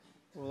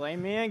Well,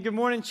 amen. Good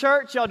morning,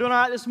 church. Y'all doing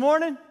all right this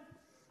morning?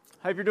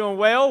 Hope you're doing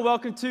well.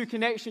 Welcome to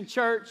Connection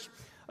Church.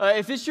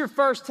 If it's your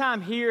first time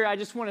here, I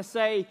just want to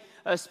say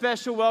a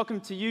special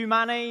welcome to you.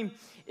 My name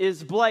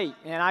is Blake,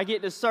 and I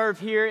get to serve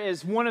here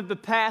as one of the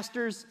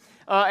pastors,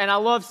 and I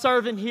love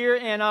serving here.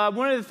 And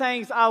one of the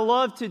things I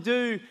love to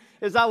do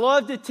is I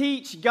love to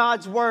teach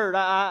God's Word.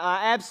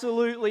 I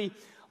absolutely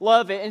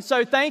love it. And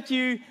so thank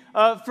you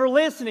for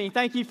listening.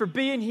 Thank you for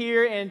being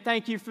here, and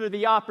thank you for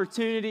the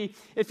opportunity.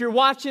 If you're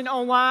watching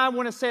online, I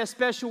want to say a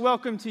special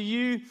welcome to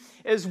you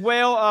as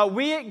well.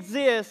 We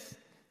exist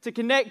to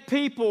connect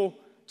people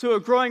to a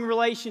growing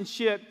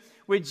relationship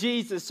with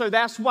Jesus. So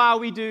that's why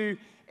we do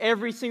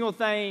every single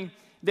thing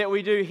that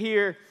we do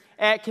here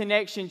at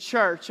Connection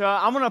Church.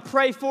 I'm going to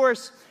pray for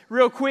us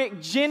real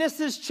quick.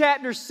 Genesis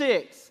chapter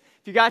 6.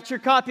 If you got your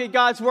copy of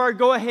God's Word,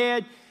 go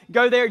ahead.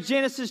 Go there,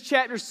 Genesis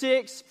chapter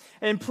 6,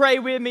 and pray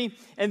with me,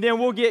 and then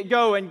we'll get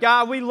going.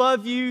 God, we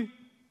love you.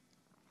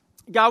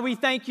 God, we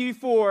thank you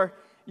for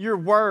your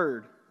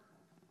Word.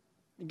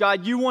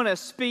 God, you want to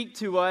speak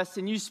to us,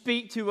 and you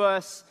speak to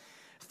us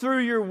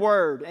through your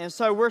Word. And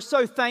so we're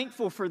so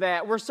thankful for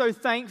that. We're so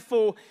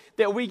thankful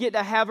that we get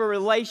to have a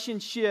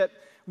relationship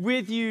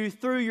with you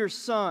through your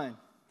Son.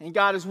 And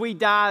God, as we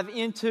dive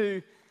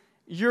into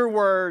your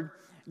Word,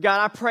 God,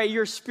 I pray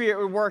your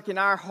Spirit would work in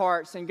our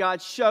hearts, and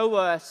God, show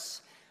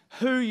us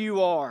who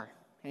you are.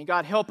 And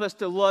God, help us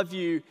to love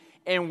you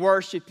and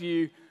worship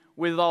you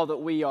with all that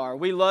we are.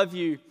 We love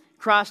you. In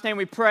Christ's name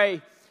we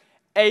pray.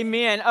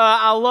 Amen.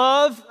 I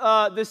love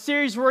the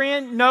series we're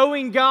in,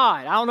 Knowing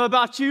God. I don't know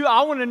about you.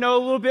 I want to know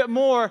a little bit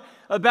more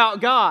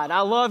about God.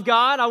 I love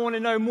God. I want to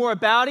know more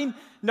about Him.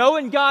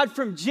 Knowing God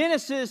from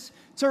Genesis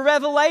to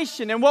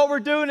Revelation. And what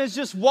we're doing is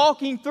just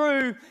walking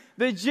through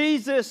the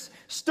Jesus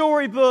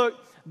Storybook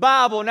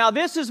Bible. Now,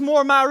 this is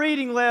more my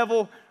reading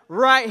level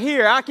right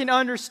here. I can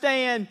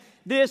understand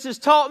this. Has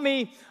taught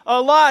me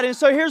a lot. And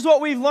so here's what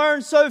we've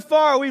learned so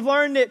far. We've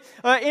learned that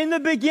in the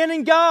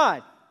beginning,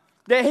 God,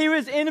 that He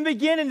was in the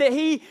beginning, that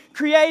He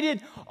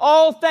created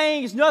all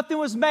things. Nothing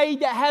was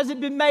made that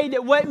hasn't been made,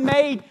 that wasn't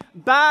made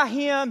by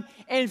Him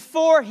and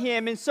for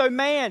Him. And so,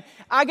 man,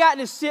 I got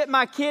to sit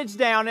my kids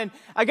down and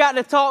I got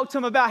to talk to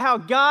them about how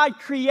God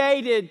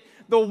created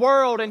the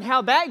world and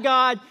how that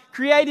God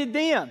created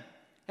them.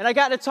 And I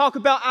got to talk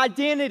about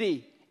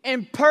identity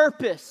and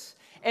purpose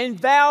and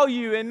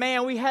value. And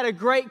man, we had a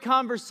great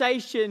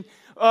conversation,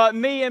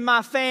 me and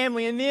my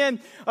family. And then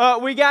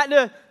we got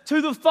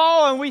to the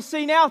fall, and we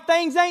see now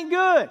things ain't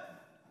good.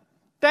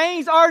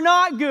 Things are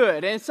not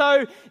good. And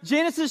so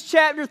Genesis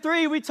chapter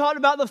 3, we talked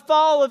about the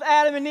fall of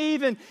Adam and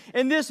Eve. And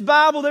in this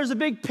Bible, there's a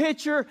big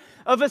picture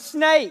of a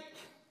snake.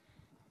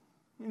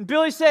 And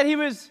Billy said he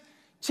was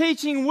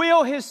teaching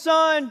Will, his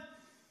son,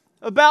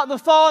 about the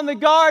fall in the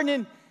garden.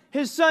 And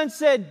his son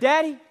said,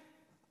 "Daddy,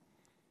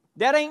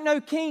 that ain't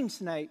no king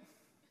snake."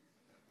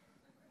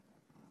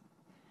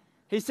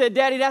 He said,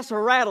 "Daddy, that's a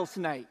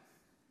rattlesnake."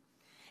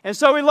 And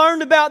so we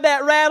learned about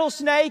that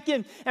rattlesnake,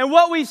 and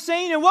what we've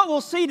seen and what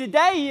we'll see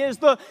today is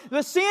the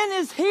sin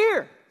is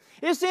here.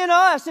 It's in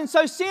us, and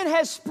so sin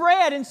has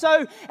spread. And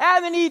so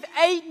Adam and Eve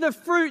ate the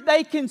fruit.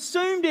 They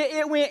consumed it.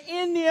 It went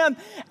in them,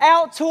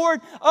 out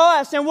toward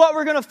us. And what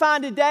we're going to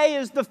find today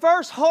is the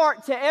first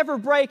heart to ever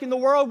break in the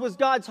world was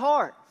God's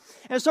heart.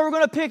 And so we're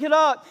going to pick it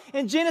up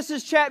in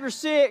Genesis chapter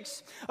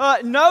 6,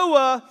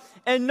 Noah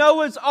and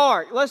Noah's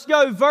Ark. Let's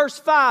go verse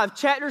 5,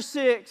 chapter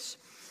 6,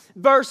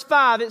 verse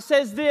 5. It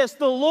says this: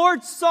 "The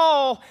Lord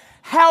saw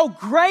how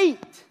great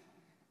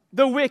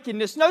the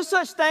wickedness," no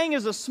such thing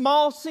as a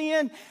small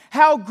sin,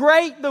 "how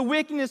great the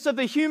wickedness of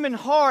the human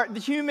heart," the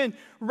human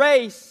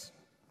race,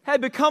 "had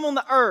become on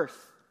the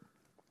earth.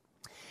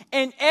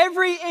 And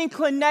every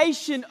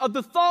inclination of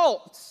the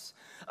thoughts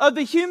of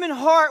the human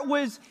heart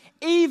was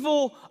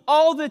evil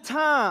all the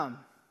time.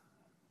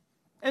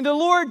 And the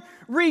Lord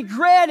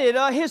regretted,"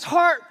 his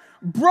heart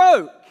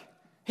broke.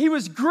 He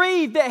was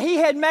grieved that He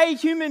had made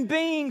human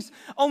beings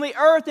on the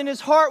earth, and His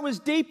heart was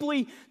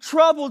deeply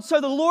troubled. So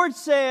the Lord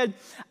said,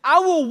 "I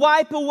will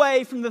wipe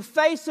away from the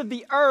face of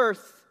the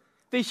earth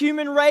the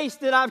human race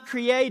that I've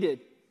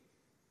created,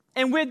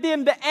 and with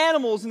them the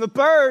animals and the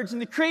birds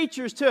and the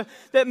creatures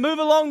that move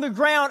along the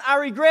ground. I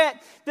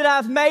regret that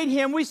I've made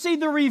him." We see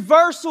the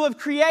reversal of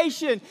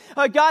creation.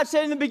 God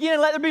said in the beginning,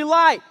 "Let there be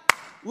light.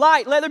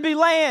 Light, let there be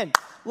land.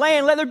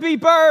 Land, let there be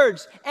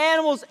birds,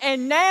 animals."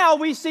 And now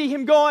we see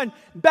Him going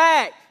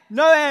back.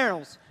 No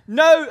animals,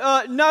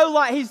 no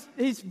light.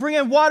 He's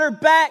bringing water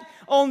back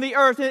on the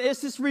earth. And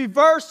it's this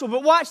reversal.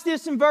 But watch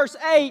this in verse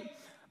 8.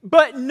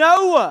 "But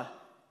Noah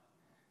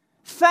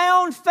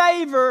found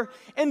favor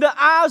in the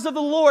eyes of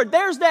the Lord."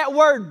 There's that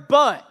word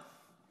 "but."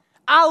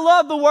 I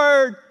love the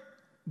word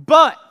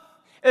 "but."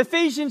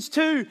 Ephesians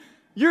 2,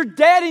 "You're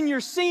dead in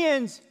your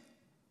sins,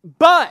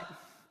 but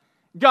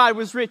God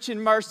was rich in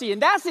mercy." And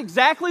that's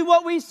exactly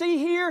what we see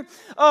here.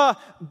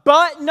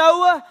 But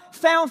Noah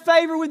found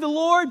favor with the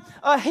Lord.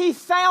 He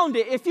found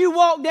it. If you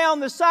walk down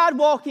the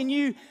sidewalk and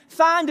you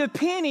find a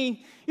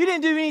penny, you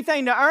didn't do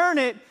anything to earn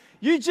it.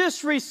 You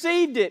just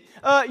received it.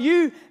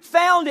 You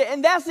found it.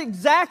 And that's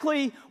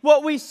exactly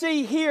what we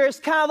see here. It's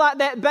kind of like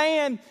that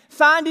band,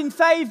 Finding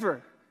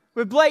Favor,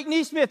 with Blake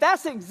Neesmith.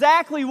 That's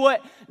exactly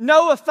what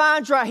Noah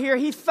finds right here.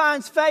 He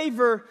finds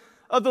favor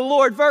of the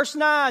Lord. Verse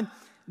 9,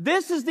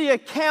 this is the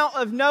account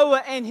of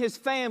Noah and his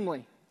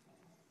family.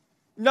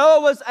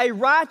 Noah was a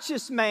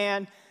righteous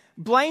man,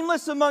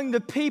 blameless among the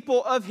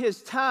people of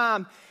his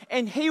time,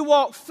 and he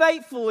walked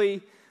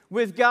faithfully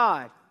with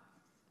God.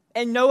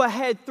 And Noah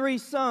had 3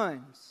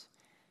 sons,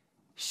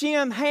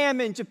 Shem,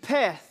 Ham, and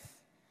Japheth.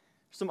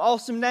 Some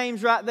awesome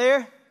names right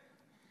there.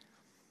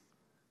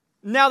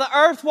 Now the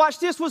earth, watch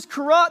this, was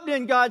corrupt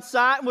in God's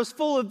sight and was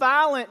full of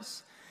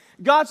violence.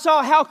 God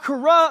saw how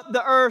corrupt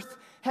the earth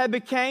had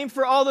become,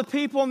 for all the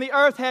people on the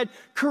earth had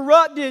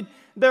corrupted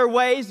their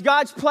ways.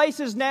 God's place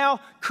is now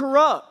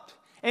corrupt.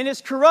 And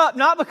it's corrupt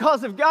not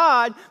because of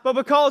God, but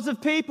because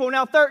of people.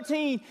 Now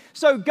 13,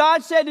 so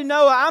God said to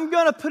Noah, I'm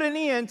going to put an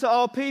end to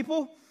all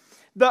people.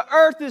 The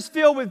earth is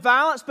filled with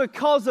violence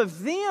because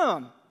of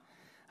them.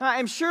 I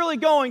am surely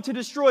going to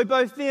destroy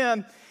both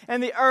them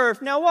and the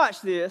earth. Now watch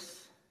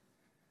this.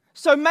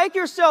 So make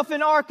yourself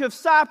an ark of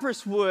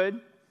cypress wood,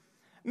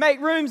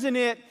 make rooms in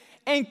it,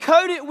 and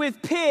coat it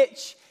with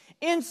pitch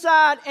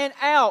inside and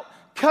out.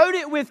 Coat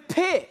it with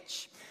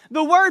pitch.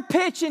 The word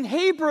pitch in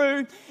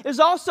Hebrew is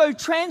also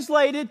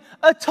translated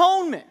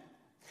atonement.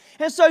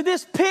 And so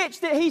this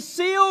pitch that he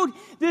sealed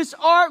this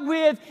ark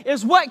with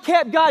is what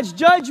kept God's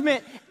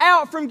judgment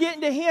out from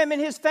getting to him and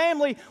his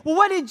family. Well,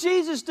 what did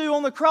Jesus do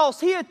on the cross?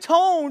 He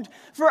atoned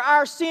for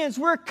our sins.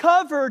 We're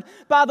covered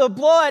by the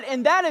blood,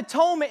 and that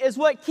atonement is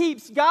what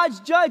keeps God's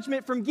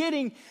judgment from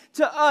getting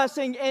to us.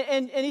 And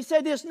he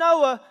said this,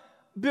 Noah,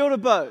 build a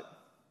boat.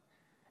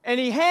 And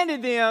he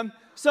handed them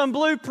some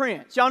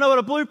blueprints. Y'all know what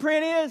a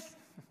blueprint is?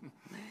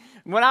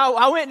 When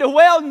I went to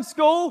welding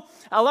school,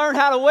 I learned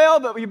how to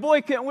weld, but your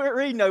boy couldn't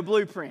read no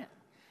blueprint.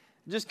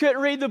 Just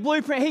couldn't read the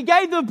blueprint. He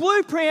gave the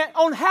blueprint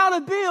on how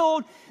to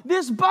build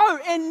this boat.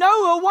 And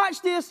Noah,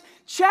 watch this,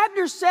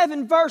 chapter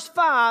 7, verse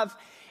 5.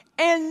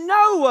 And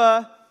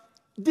Noah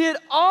did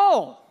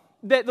all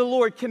that the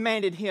Lord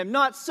commanded him.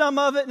 Not some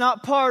of it,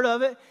 not part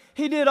of it.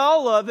 He did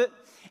all of it.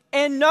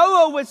 And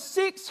Noah was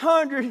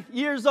 600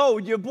 years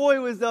old. Your boy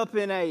was up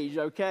in age,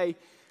 okay?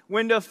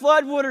 When the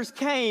floodwaters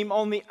came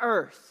on the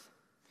earth.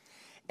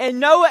 And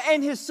Noah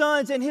and his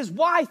sons and his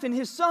wife and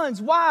his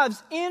sons'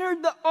 wives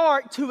entered the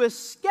ark to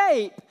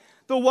escape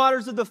the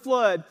waters of the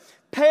flood.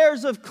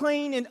 Pairs of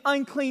clean and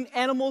unclean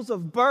animals,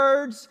 of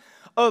birds,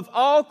 of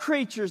all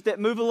creatures that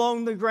move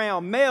along the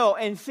ground, male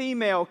and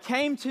female,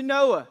 came to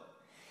Noah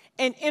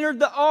and entered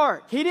the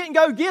ark. He didn't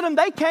go get them,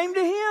 they came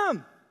to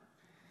him,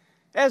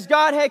 as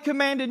God had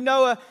commanded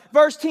Noah.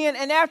 Verse 10,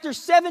 and after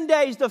 7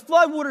 days the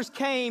floodwaters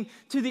came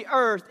to the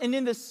earth, and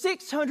in the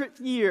 600th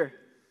year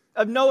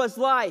of Noah's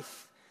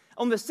life,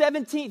 on the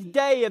 17th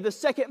day of the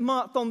 2nd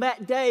month, on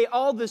that day,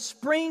 all the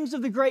springs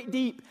of the great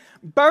deep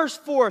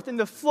burst forth, and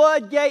the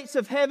floodgates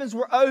of heavens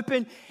were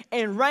opened,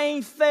 and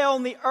rain fell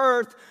on the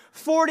earth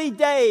 40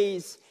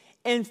 days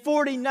and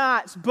 40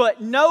 nights.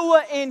 But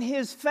Noah and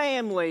his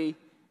family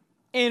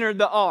entered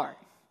the ark.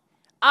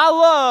 I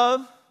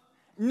love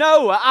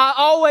Noah. I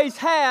always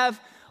have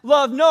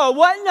loved Noah.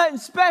 Wasn't nothing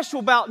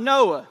special about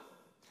Noah.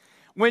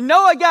 When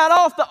Noah got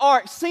off the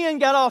ark, sin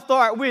got off the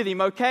ark with him,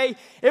 okay?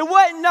 It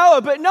wasn't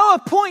Noah, but Noah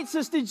points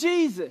us to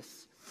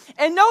Jesus.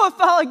 And Noah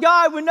followed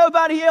God when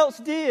nobody else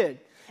did.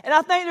 And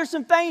I think there's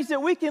some things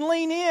that we can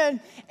lean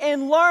in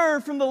and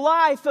learn from the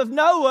life of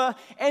Noah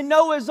and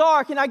Noah's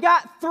ark. And I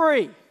got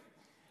 3.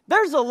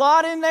 There's a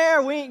lot in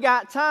there. We ain't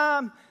got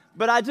time,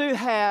 but I do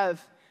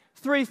have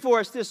 3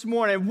 for us this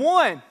morning.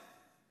 1,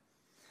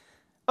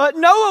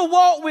 Noah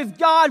walked with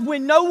God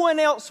when no one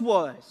else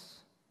was.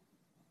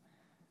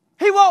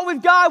 He walked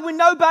with God when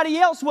nobody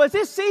else was.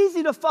 It's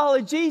easy to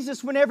follow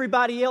Jesus when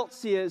everybody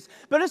else is.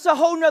 But it's a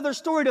whole nother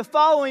story to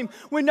follow him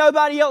when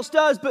nobody else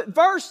does. But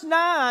verse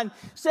 9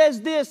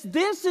 says this.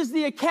 This is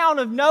the account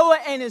of Noah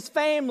and his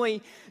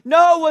family.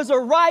 Noah was a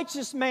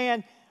righteous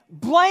man,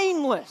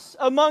 blameless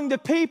among the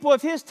people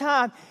of his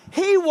time.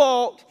 He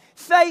walked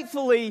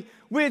faithfully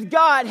with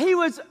God. He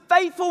was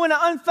faithful in an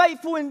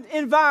unfaithful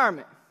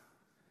environment.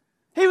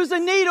 He was a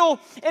needle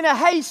in a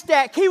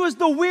haystack. He was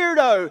the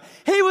weirdo.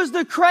 He was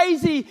the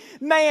crazy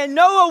man.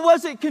 Noah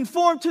wasn't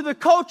conformed to the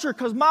culture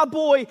because my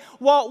boy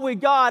walked with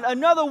God.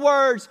 In other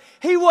words,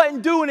 he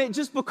wasn't doing it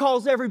just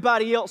because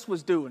everybody else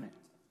was doing it.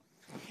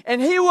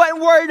 And he wasn't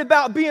worried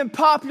about being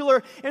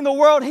popular in the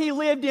world he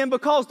lived in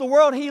because the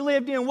world he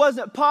lived in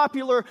wasn't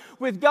popular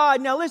with God.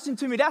 Now listen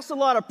to me, that's a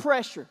lot of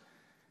pressure.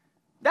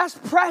 That's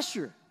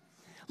pressure.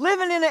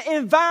 Living in an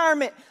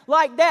environment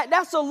like that,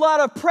 that's a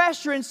lot of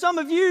pressure. And some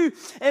of you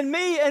and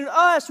me and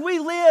us, we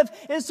live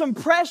in some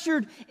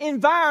pressured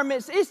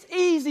environments. It's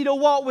easy to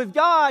walk with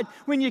God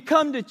when you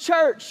come to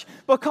church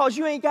because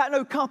you ain't got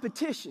no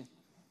competition.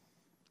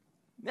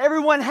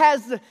 Everyone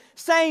has the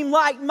same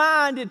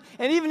like-minded,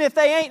 and even if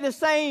they ain't the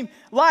same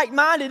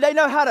like-minded, they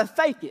know how to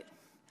fake it.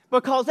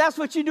 Because that's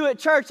what you do at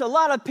church. A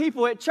lot of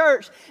people at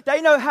church,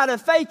 they know how to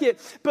fake it.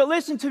 But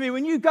listen to me,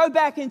 when you go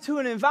back into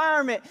an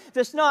environment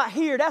that's not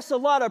here, that's a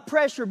lot of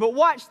pressure. But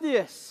watch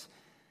this.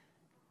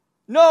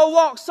 Noah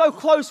walked so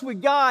close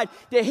with God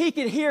that he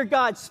could hear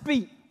God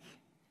speak. He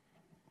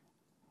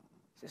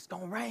said, it's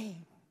going to rain.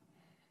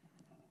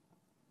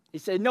 He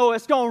said, no,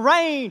 it's going to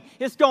rain.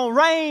 It's going to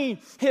rain.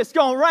 It's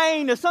going to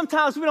rain. And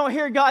sometimes we don't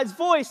hear God's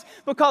voice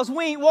because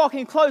we ain't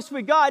walking close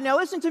with God. Now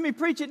listen to me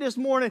preach it this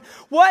morning.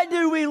 What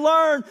do we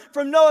learn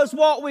from Noah's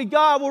walk with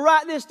God? We'll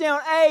write this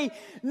down. A,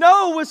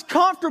 Noah was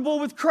comfortable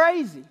with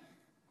crazy.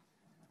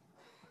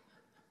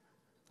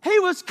 He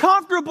was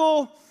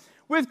comfortable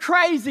with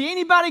crazy.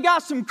 Anybody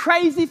got some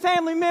crazy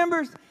family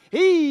members?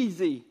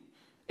 Easy.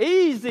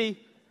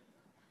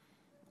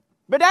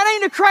 But that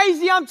ain't the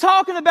crazy I'm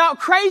talking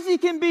about. Crazy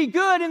can be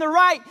good in the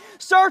right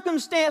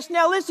circumstance.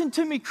 Now listen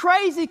to me.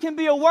 Crazy can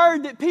be a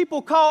word that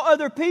people call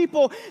other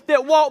people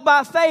that walk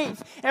by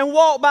faith and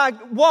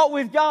walk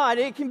with God.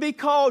 It can be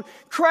called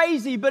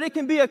crazy, but it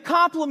can be a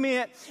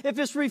compliment if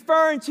it's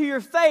referring to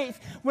your faith.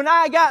 When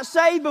I got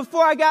saved,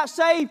 before I got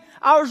saved,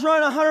 I was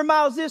running 100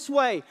 miles this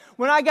way.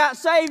 When I got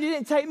saved, it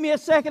didn't take me a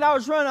second. I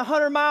was running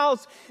 100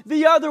 miles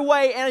the other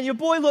way, and your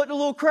boy looked a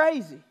little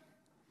crazy.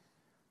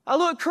 I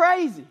looked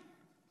crazy.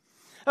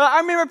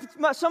 I remember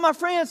some of my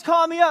friends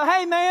calling me up,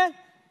 hey man,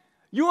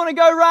 you want to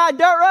go ride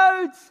dirt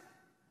roads?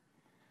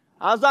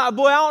 I was like,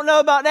 boy, I don't know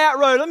about that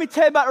road. Let me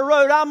tell you about the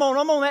road I'm on.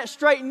 I'm on that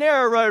straight and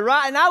narrow road,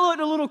 right? And I looked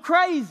a little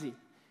crazy.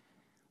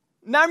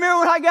 And I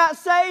remember when I got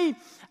saved,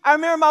 I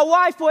remember my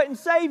wife wasn't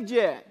saved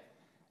yet.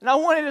 And I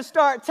wanted to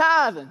start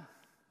tithing.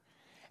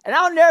 And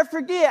I'll never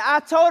forget, I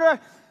told her,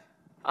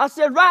 I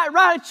said,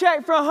 write a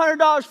check for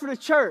 $100 for the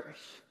church.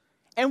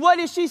 And what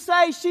did she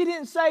say? She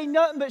didn't say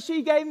nothing, but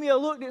she gave me a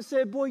look that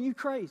said, boy, you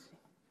crazy.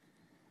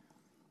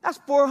 That's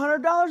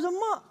 $400 a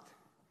month.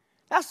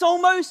 That's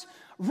almost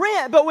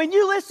rent. But when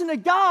you listen to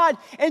God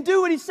and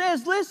do what He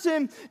says,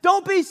 listen,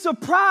 don't be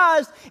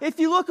surprised if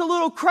you look a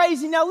little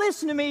crazy. Now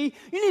listen to me.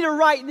 You need to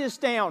write this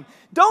down.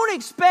 Don't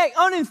expect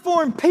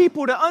uninformed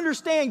people to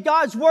understand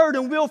God's word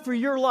and will for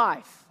your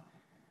life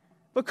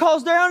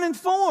because they're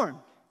uninformed.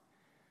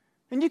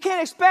 And you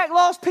can't expect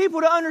lost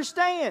people to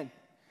understand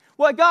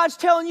what God's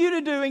telling you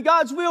to do and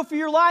God's will for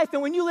your life.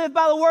 And when you live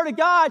by the Word of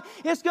God,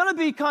 it's going to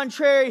be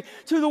contrary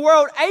to the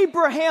world.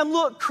 Abraham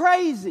looked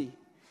crazy.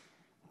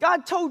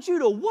 God told you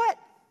to what?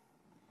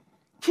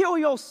 Kill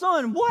your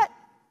son. What?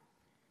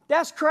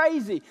 That's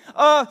crazy.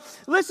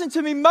 Listen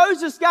to me.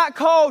 Moses got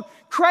called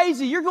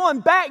crazy. You're going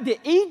back to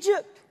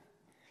Egypt?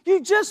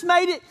 You just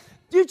made it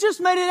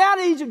out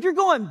of Egypt. You're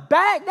going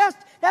back?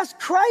 That's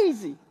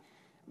crazy.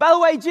 By the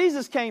way,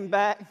 Jesus came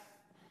back.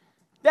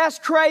 That's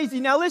crazy.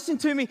 Now listen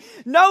to me.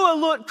 Noah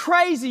looked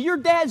crazy. Your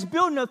dad's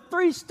building a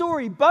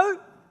 3-story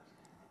boat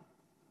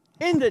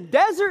in the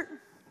desert.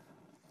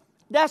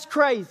 That's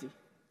crazy.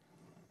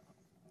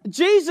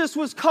 Jesus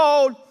was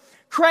called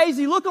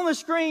crazy. Look on the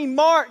screen,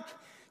 Mark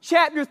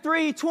chapter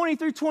 3, 20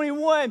 through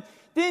 21.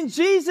 Then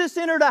Jesus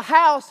entered a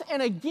house,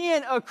 and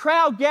again a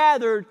crowd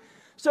gathered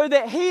so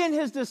that he and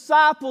his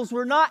disciples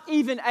were not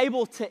even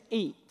able to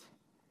eat.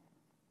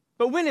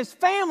 But when his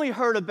family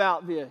heard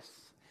about this,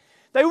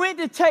 they went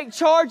to take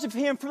charge of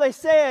him, for they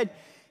said,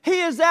 he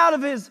is out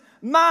of his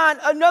mind.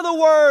 Another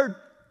word,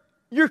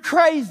 you're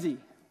crazy.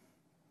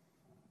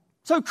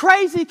 So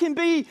crazy can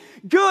be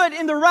good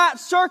in the right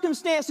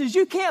circumstances.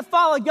 You can't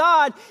follow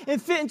God and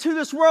fit into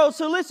this world.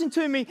 So listen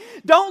to me.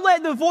 Don't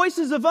let the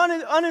voices of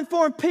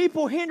uninformed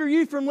people hinder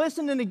you from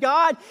listening to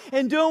God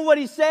and doing what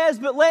He says,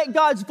 but let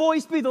God's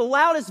voice be the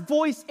loudest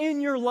voice in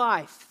your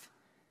life.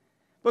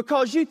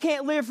 Because you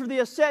can't live for the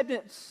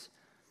acceptance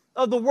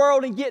of the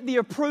world and get the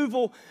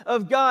approval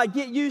of God.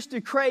 Get used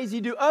to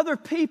crazy. Do other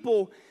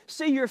people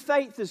see your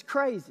faith as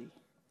crazy?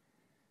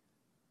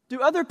 Do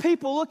other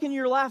people look in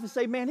your life and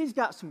say, man, he's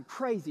got some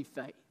crazy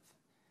faith?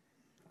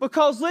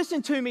 Because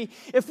listen to me,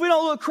 if we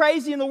don't look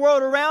crazy in the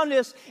world around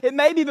us, it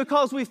may be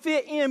because we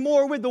fit in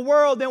more with the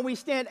world than we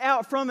stand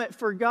out from it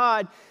for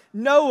God.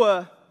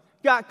 Noah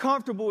got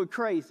comfortable with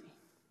crazy.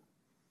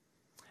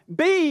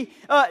 B,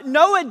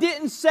 Noah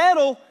didn't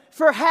settle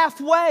for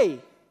halfway.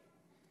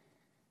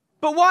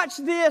 But watch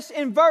this,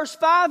 in verse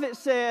 5 it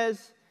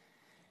says,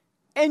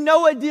 and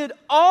Noah did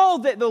all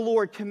that the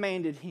Lord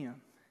commanded him.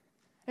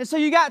 And so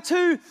you got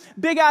two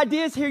big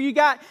ideas here. You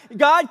got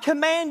God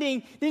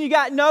commanding, then you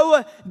got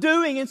Noah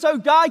doing. And so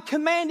God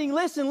commanding,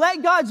 listen,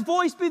 let God's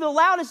voice be the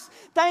loudest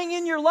thing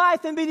in your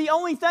life and be the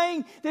only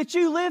thing that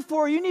you live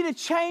for. You need to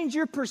change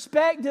your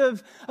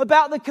perspective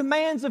about the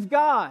commands of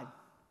God.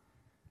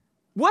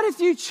 What if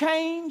you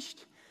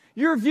changed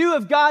your view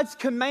of God's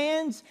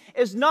commands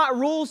as not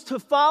rules to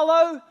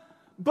follow,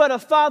 but a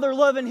father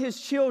loving his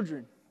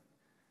children?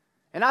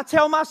 And I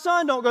tell my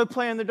son, don't go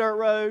play on the dirt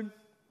road,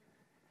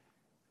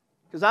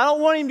 because I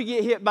don't want him to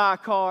get hit by a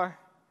car.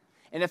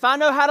 And if I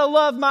know how to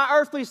love my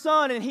earthly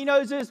son and he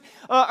knows his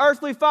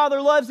earthly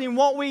father loves him,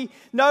 won't we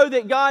know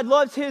that God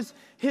loves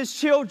his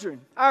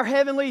children, our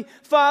heavenly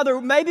Father?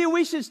 Maybe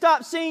we should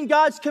stop seeing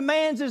God's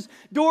commands as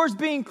doors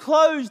being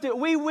closed that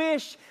we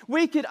wish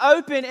we could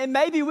open, and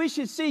maybe we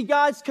should see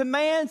God's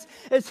commands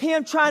as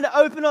Him trying to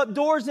open up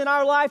doors in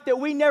our life that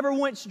we never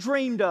once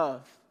dreamed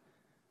of.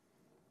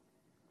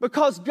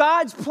 Because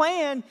God's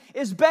plan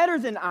is better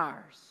than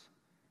ours.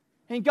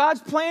 And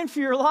God's plan for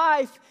your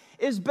life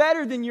is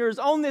better than yours.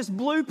 On this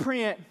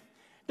blueprint,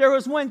 there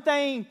was one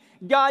thing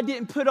God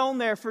didn't put on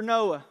there for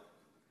Noah.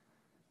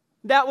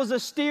 That was a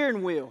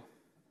steering wheel.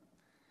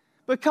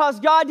 Because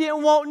God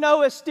didn't want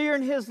Noah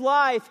steering his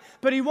life,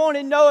 but He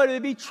wanted Noah to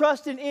be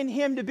trusting in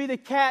Him to be the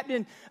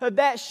captain of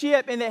that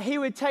ship and that he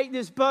would take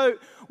this boat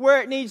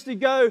where it needs to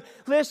go.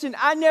 Listen,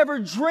 I never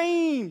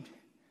dreamed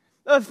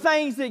of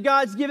things that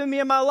God's given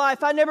me in my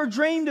life. I never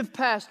dreamed of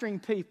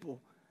pastoring people.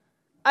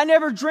 I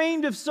never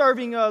dreamed of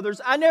serving others.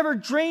 I never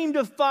dreamed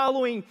of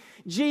following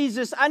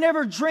Jesus. I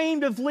never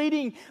dreamed of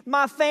leading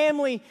my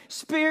family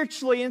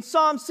spiritually. And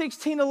Psalm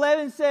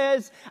 16:11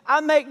 says,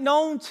 I make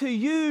known to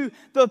you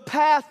the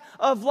path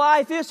of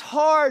life. It's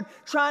hard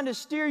trying to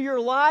steer your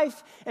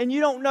life and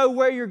you don't know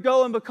where you're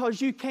going because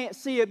you can't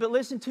see it. But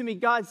listen to me,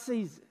 God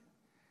sees it.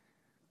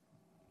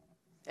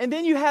 And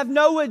then you have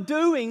Noah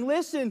doing.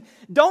 Listen,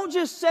 don't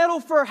just settle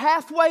for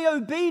halfway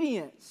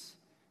obedience,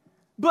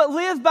 but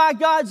live by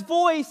God's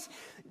voice,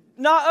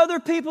 not other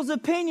people's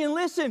opinion.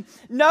 Listen,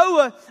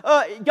 Noah,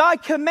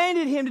 God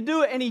commanded him to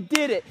do it and he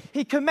did it.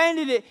 He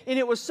commanded it and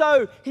it was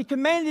so. He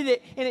commanded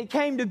it and it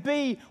came to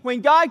be.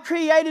 When God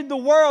created the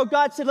world,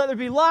 God said, let there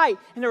be light,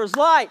 and there was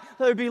light.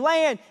 Let there be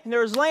land, and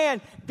there was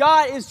land.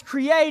 God is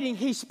creating.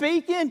 He's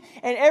speaking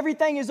and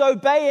everything is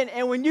obeying.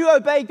 And when you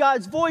obey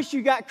God's voice,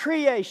 you got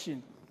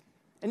creation.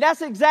 And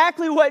that's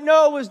exactly what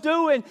Noah was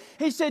doing.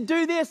 He said,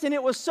 do this, and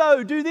it was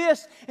so. Do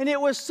this, and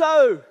it was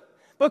so.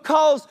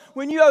 Because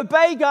when you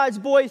obey God's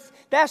voice,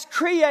 that's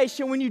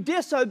creation. When you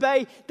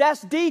disobey,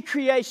 that's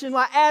decreation.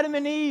 Like Adam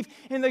and Eve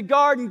in the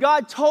garden,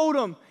 God told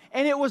them,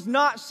 and it was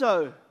not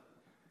so.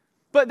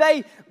 But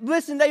they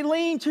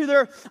leaned to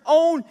their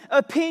own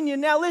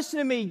opinion. Now listen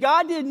to me.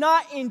 God did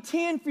not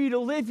intend for you to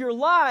live your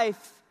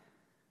life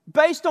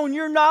based on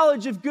your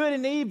knowledge of good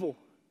and evil.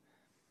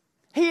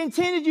 He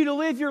intended you to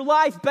live your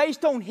life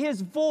based on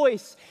His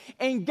voice.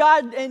 And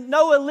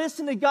Noah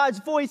listened to God's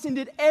voice and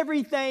did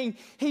everything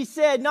He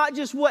said, not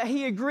just what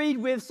he agreed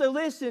with. So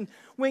listen,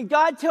 when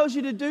God tells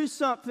you to do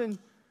something,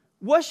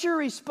 what's your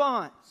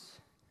response?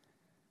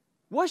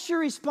 What's your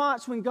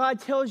response when God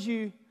tells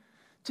you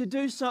to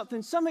do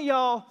something? Some of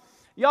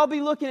y'all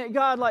be looking at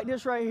God like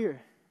this right here.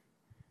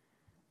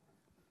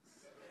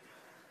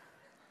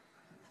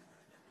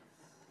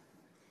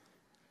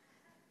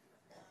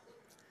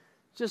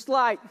 Just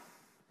like,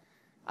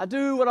 I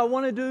do what I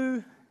want to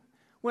do,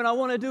 when I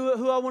want to do it,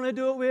 who I want to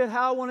do it with,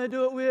 how I want to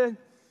do it with.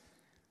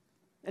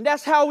 And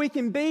that's how we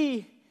can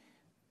be.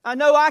 I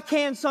know I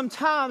can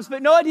sometimes,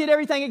 but Noah did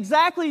everything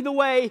exactly the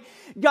way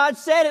God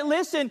said it.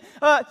 Listen,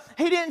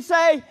 he didn't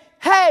say,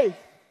 hey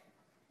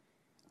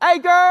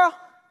girl,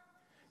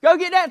 go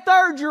get that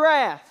third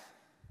giraffe.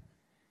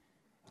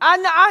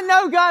 I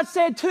know God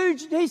said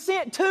 2, He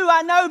sent 2,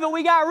 I know, but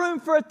we got room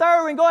for a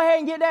third one. Go ahead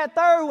and get that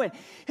third one.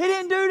 He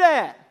didn't do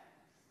that.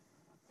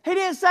 He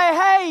didn't say,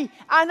 hey,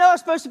 I know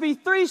it's supposed to be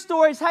 3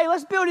 stories. Hey,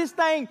 let's build this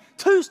thing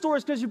 2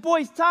 stories because your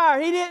boy's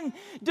tired. He didn't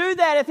do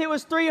that. If it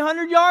was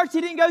 300 yards, he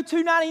didn't go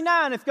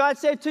 299. If God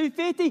said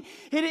 250,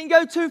 he didn't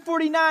go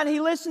 249. He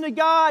listened to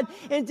God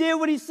and did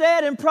what He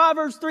said. And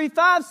Proverbs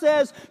 3:5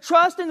 says,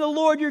 trust in the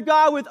Lord your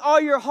God with all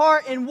your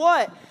heart and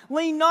what?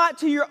 Lean not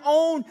to your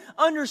own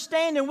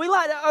understanding. We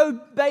like to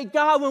obey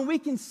God when we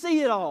can see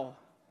it all.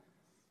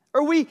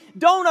 Or we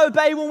don't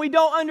obey when we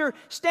don't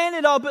understand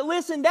it all. But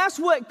listen, that's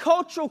what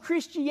cultural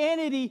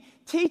Christianity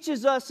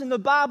teaches us in the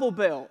Bible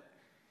Belt.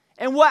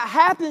 And what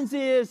happens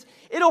is,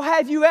 it'll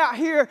have you out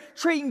here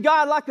treating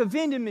God like a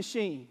vending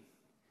machine.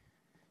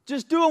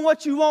 Just doing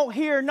what you want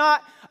here,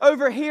 not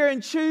over here,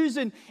 and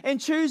choosing.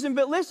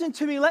 But listen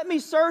to me, let me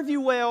serve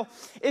you well.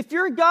 If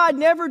your God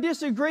never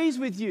disagrees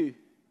with you,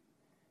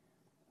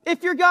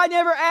 if your God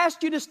never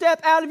asked you to step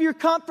out of your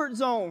comfort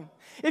zone,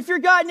 if your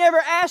God never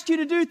asked you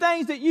to do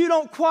things that you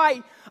don't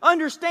quite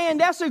understand,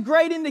 that's a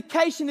great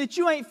indication that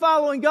you ain't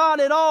following God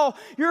at all.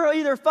 You're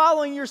either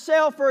following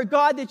yourself or a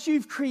God that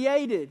you've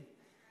created.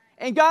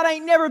 And God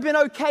ain't never been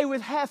okay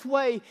with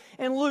halfway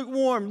and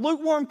lukewarm.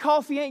 Lukewarm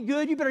coffee ain't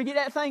good. You better get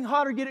that thing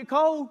hot or get it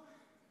cold.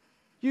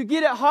 You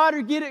get it hot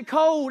or get it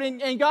cold.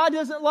 And God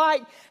doesn't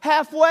like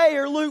halfway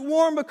or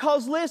lukewarm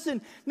because,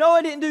 listen,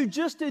 Noah didn't do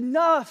just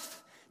enough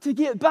to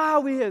get by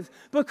with,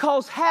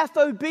 because half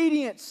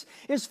obedience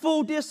is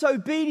full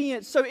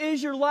disobedience. So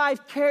is your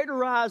life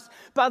characterized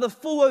by the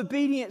full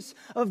obedience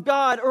of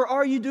God, or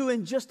are you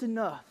doing just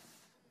enough?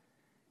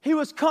 He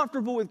was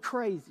comfortable with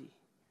crazy.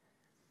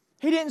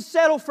 He didn't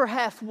settle for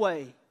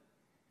halfway.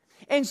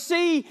 And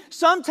see,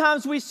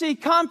 sometimes we see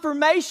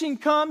confirmation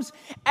comes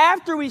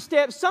after we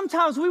step.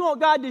 Sometimes we want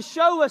God to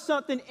show us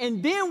something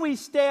and then we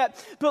step.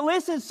 But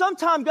listen,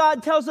 sometimes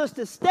God tells us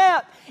to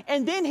step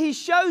and then He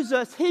shows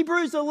us.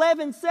 Hebrews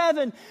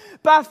 11:7,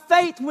 by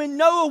faith when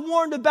Noah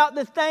warned about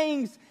the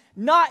things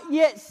not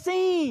yet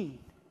seen,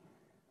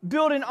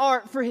 built an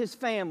ark for his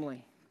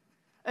family.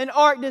 An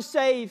ark to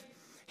save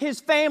his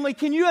family.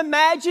 Can you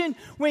imagine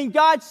when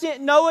God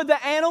sent Noah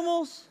the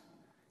animals?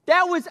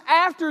 That was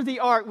after the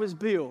ark was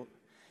built.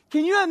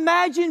 Can you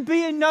imagine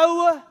being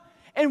Noah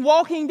and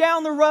walking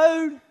down the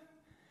road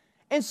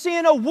and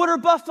seeing a water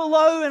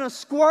buffalo and a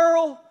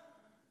squirrel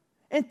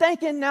and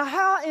thinking, now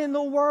how in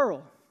the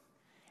world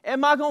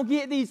am I going to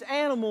get these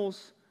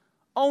animals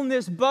on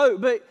this boat?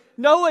 But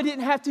Noah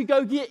didn't have to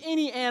go get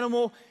any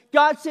animal.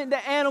 God sent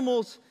the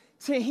animals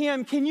to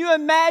him. Can you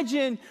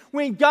imagine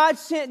when God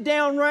sent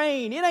down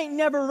rain? It ain't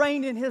never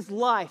rained in his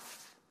life.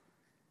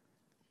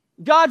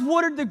 God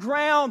watered the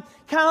ground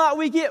kind of like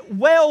we get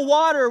well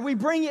water. We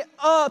bring it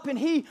up and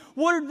He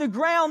watered the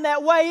ground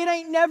that way. It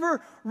ain't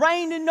never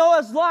rained in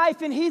Noah's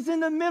life and he's in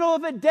the middle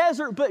of a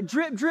desert. But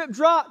drip, drip,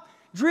 drop,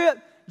 drip,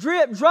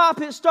 drip, drop.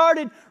 It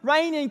started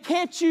raining.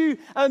 Can't you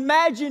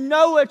imagine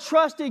Noah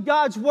trusted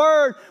God's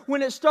word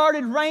when it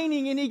started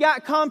raining and he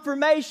got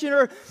confirmation?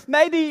 Or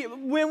maybe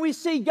when we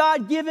see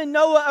God giving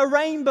Noah a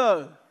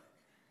rainbow.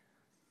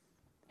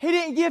 He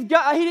didn't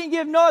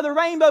give Noah the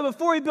rainbow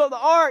before he built the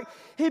ark.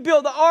 He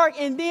built the ark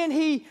and then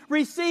he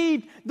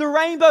received the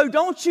rainbow.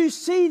 Don't you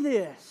see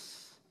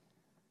this?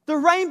 The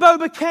rainbow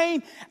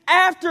became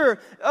after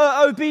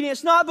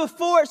obedience, not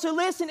before it. So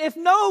listen, if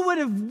Noah would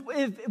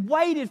have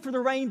waited for the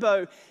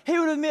rainbow, he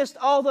would have missed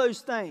all those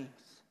things.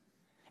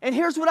 And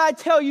here's what I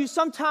tell you,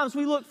 sometimes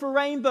we look for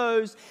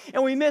rainbows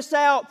and we miss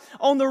out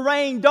on the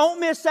rain. Don't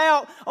miss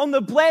out on the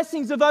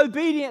blessings of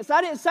obedience. I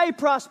didn't say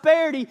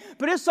prosperity,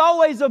 but it's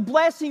always a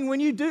blessing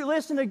when you do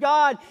listen to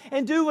God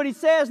and do what He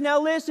says.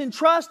 Now listen,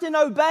 trust and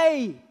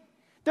obey.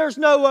 There's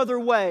no other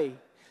way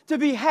to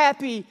be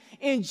happy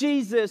in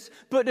Jesus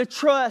but to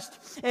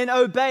trust and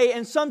obey.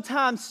 And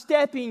sometimes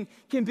stepping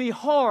can be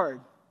hard.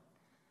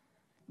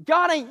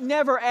 God ain't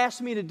never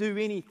asked me to do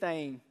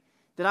anything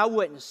that I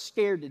wasn't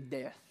scared to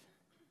death.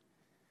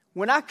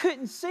 When I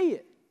couldn't see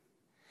it.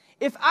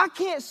 If I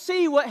can't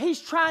see what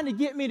He's trying to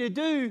get me to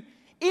do,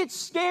 it's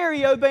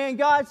scary obeying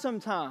God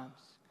sometimes.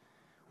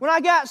 When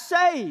I got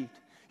saved,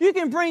 you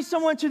can bring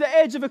someone to the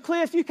edge of a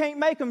cliff, you can't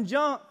make them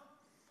jump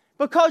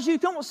because you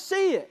don't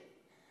see it.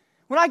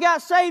 When I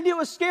got saved, it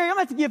was scary. I'm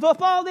going to have to give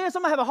up all this.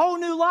 I'm going to have a whole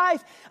new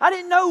life. I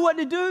didn't know what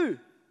to do.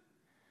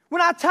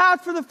 When I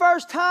tithed for the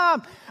first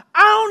time,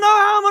 I don't know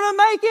how I'm going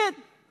to make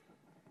it.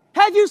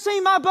 Have you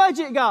seen my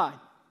budget, God?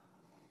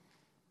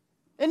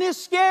 And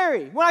it's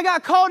scary. When I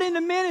got called into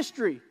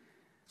ministry,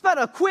 it's about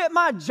to quit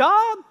my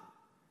job,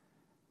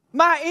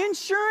 my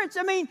insurance.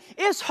 I mean,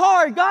 it's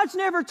hard. God's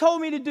never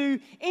told me to do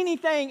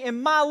anything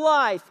in my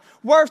life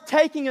worth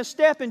taking a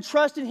step and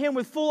trusting Him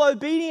with full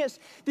obedience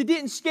that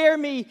didn't scare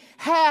me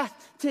half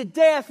to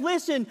death.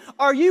 Listen,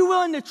 are you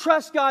willing to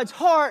trust God's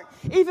heart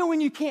even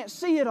when you can't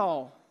see it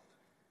all?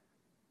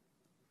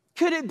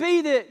 Could it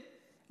be that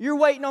you're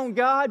waiting on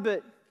God,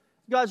 but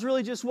God's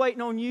really just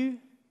waiting on you?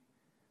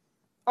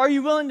 Are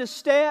you willing to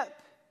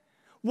step?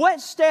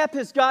 What step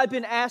has God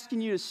been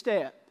asking you to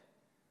step?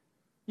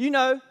 You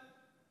know,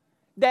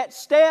 that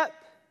step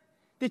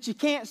that you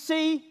can't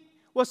see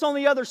what's on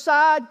the other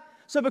side.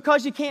 So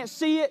because you can't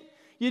see it,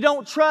 you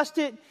don't trust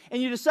it,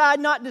 and you decide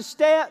not to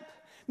step.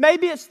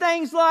 Maybe it's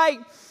things like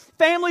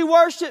family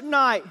worship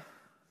night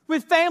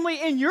with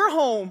family in your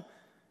home,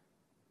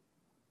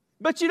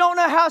 but you don't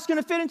know how it's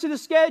going to fit into the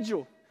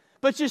schedule,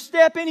 but you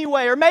step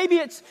anyway. Or maybe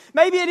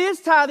it is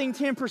tithing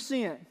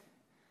 10%.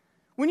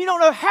 When you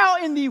don't know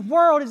how in the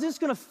world is this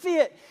going to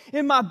fit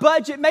in my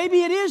budget.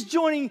 Maybe it is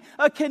joining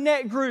a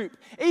connect group,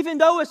 even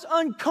though it's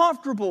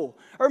uncomfortable.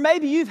 Or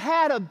maybe you've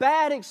had a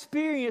bad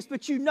experience,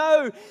 but you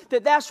know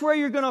that that's where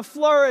you're going to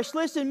flourish.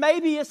 Listen,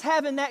 maybe it's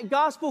having that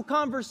gospel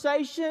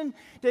conversation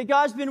that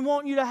God's been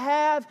wanting you to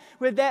have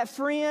with that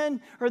friend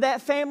or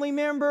that family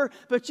member,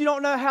 but you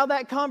don't know how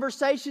that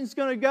conversation's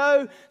going to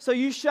go, so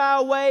you shy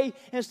away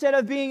instead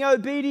of being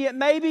obedient.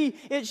 Maybe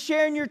it's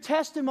sharing your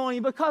testimony,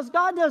 because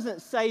God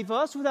doesn't save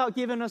us without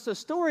giving us a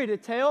story to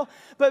tell,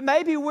 but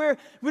maybe we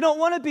don't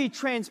want to be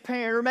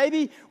transparent, or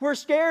maybe we're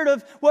scared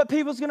of what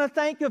people's going to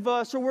think of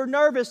us, or we're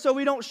nervous so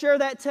we don't share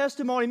that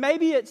testimony.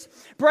 Maybe it's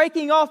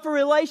breaking off a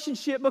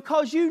relationship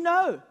because you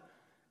know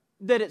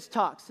that it's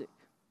toxic,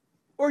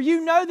 or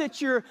you know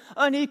that you're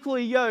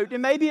unequally yoked,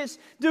 and maybe it's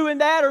doing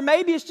that, or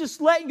maybe it's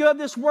just letting go of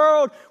this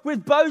world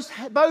with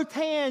both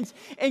hands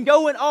and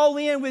going all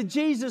in with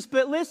Jesus.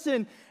 But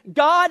listen,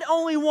 God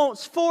only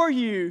wants for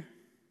you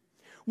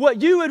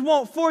what you would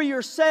want for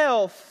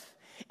yourself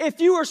if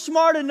you are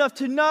smart enough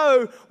to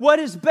know what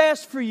is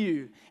best for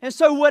you. And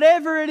so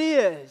whatever it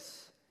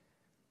is,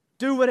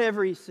 do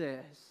whatever He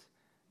says.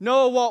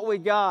 Noah walked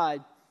with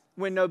God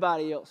when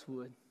nobody else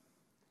would.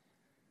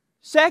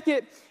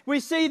 Second, we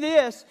see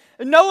this.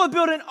 Noah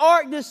built an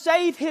ark to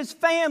save his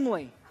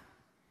family.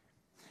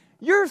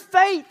 Your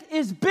faith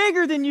is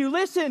bigger than you.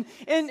 Listen,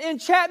 in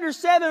chapter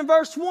 7,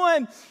 verse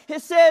 1,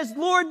 it says,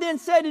 Lord then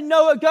said to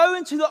Noah, go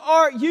into the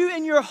ark, you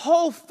and your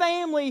whole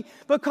family,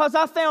 because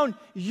I found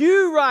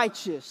you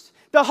righteous.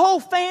 The whole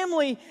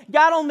family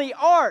got on the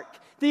ark.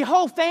 The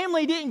whole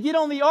family didn't get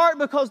on the ark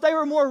because they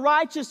were more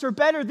righteous or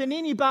better than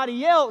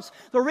anybody else.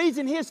 The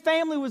reason his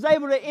family was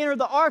able to enter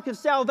the ark of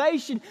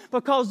salvation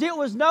because it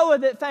was Noah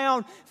that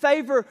found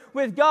favor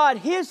with God.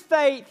 His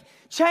faith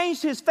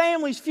changed his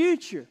family's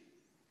future.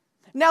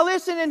 Now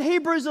listen, in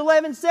Hebrews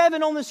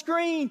 11:7 on the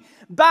screen,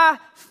 by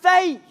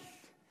faith,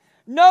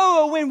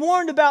 Noah, when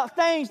warned about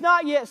things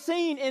not yet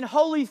seen, in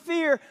holy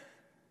fear,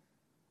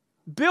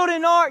 built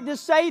an ark to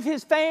save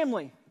his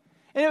family.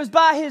 And it was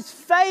by his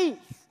faith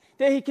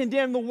that he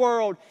condemned the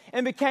world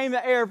and became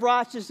the heir of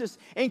righteousness.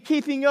 And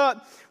keeping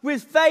up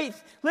with faith,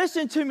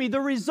 listen to me,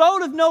 the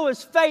result of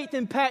Noah's faith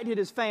impacted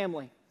his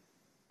family.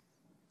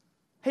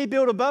 He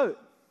built a boat.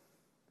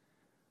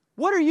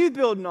 What are you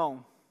building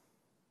on?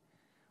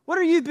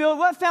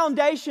 What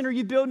foundation are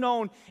you building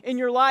on in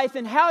your life?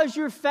 And how is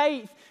your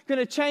faith going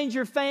to change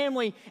your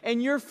family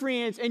and your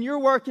friends and your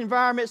work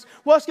environments?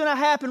 What's going to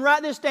happen?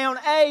 Write this down.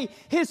 A,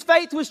 his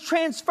faith was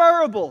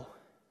transferable.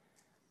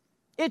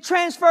 It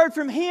transferred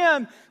from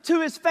him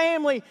to his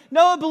family.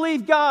 Noah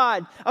believed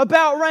God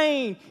about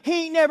rain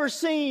he ain't never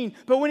seen.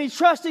 But when he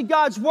trusted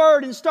God's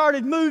word and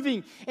started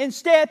moving and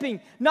stepping,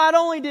 not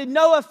only did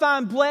Noah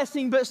find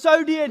blessing, but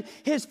so did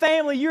his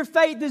family. Your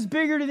faith is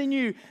bigger than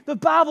you. The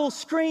Bible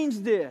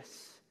screams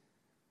this.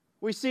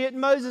 We see it in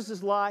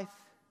Moses' life.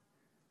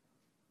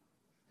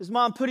 His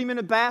mom put him in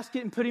a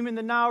basket and put him in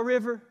the Nile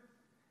River.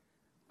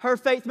 Her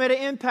faith made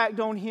an impact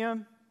on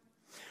him.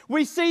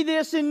 We see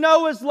this in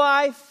Noah's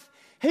life.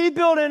 He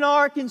built an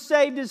ark and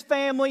saved his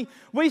family.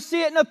 We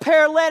see it in a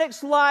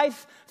paralytic's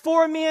life.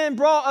 4 men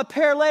brought a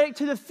paralytic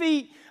to the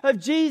feet of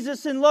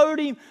Jesus and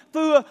lowered him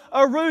through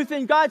a roof.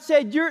 And God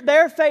said,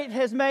 their faith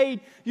has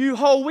made you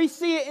whole. We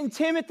see it in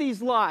Timothy's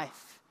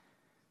life.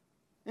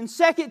 In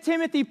 2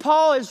 Timothy,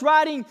 Paul is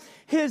writing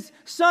his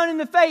son in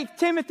the faith,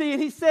 Timothy,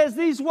 and he says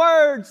these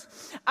words,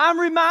 I'm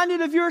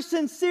reminded of your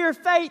sincere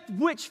faith,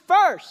 which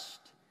first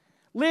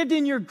lived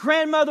in your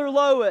grandmother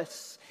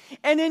Lois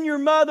and in your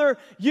mother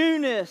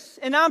Eunice,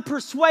 and I'm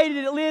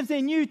persuaded it lives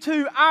in you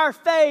too. Our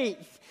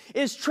faith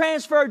is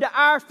transferred to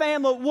our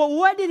family. Well,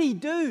 what did he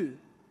do?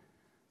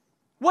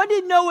 What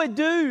did Noah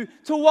do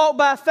to walk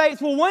by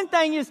faith? Well, one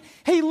thing is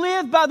he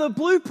lived by the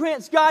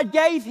blueprints God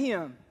gave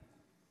him.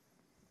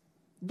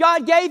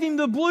 God gave him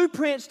the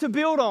blueprints to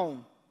build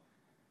on.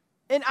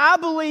 And I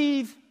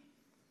believe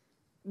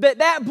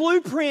that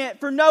blueprint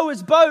for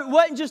Noah's boat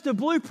wasn't just a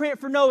blueprint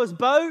for Noah's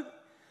boat,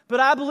 but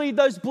I believe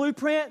those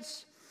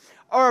blueprints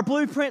are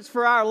blueprints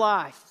for our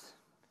lives.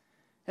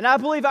 And I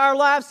believe our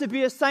lives to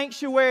be a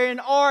sanctuary, an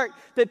ark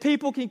that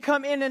people can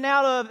come in and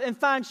out of and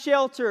find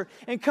shelter,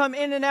 and come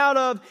in and out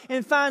of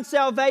and find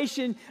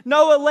salvation.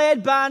 Noah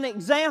led by an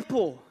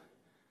example.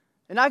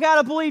 And I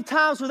got to believe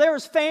times where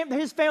his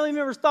family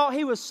members thought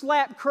he was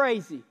slap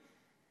crazy.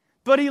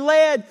 But he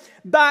led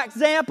by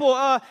example.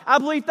 I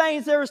believe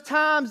there was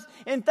times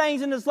and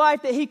things in his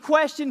life that he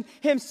questioned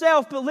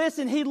himself. But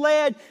listen, he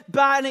led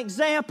by an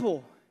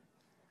example.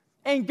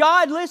 And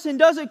God, listen,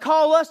 doesn't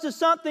call us to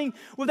something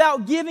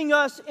without giving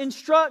us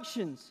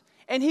instructions.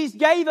 And He's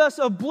gave us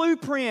a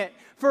blueprint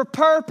for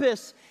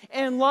purpose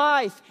and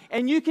life.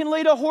 And you can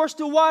lead a horse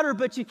to water,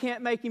 but you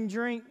can't make him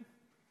drink.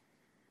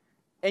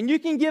 And you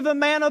can give a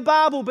man a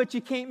Bible, but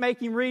you can't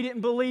make him read it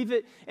and believe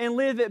it and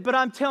live it. But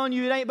I'm telling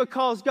you, it ain't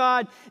because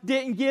God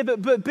didn't give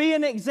it, but be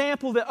an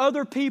example that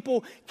other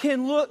people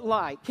can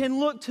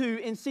look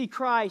to and see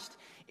Christ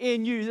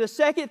in you. The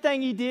second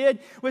thing he did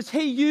was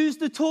he used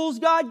the tools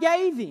God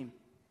gave him.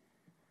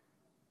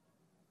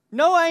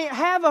 Noah ain't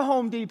have a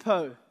Home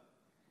Depot.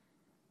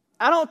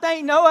 I don't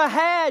think Noah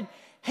had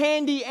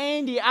Handy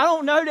Andy. I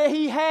don't know that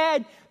he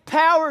had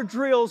power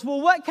drills.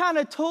 Well, what kind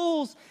of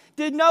tools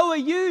did Noah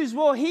use?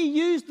 Well, he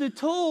used the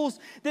tools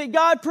that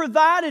God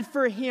provided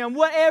for him,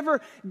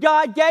 whatever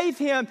God gave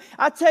him.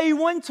 I tell you,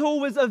 one tool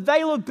was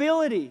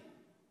availability.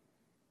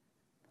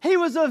 He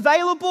was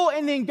available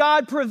and then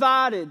God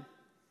provided.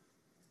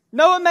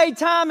 Noah made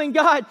time and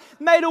God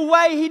made a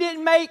way. He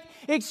didn't make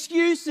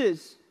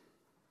excuses.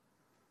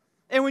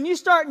 And when you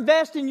start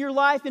investing your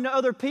life into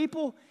other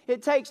people,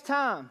 it takes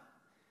time.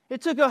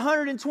 It took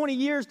 120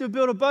 years to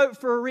build a boat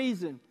for a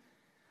reason.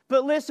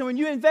 But listen, when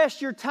you invest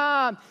your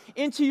time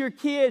into your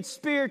kids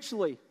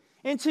spiritually,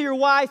 into your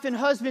wife and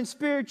husband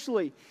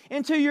spiritually,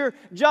 into your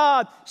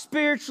job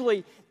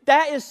spiritually,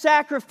 that is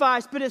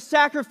sacrifice, but it's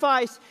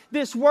sacrifice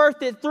that's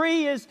worth it.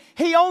 3 is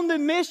he owned the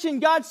mission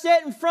God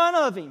set in front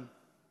of him.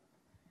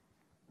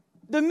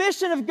 The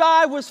mission of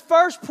God was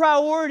first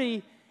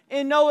priority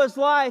in Noah's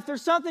life.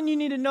 There's something you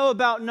need to know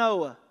about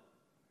Noah.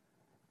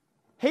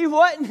 He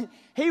wasn't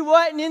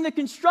in the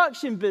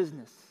construction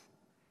business.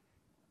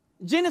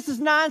 Genesis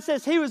 9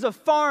 says he was a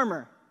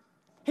farmer.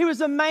 He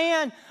was a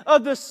man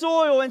of the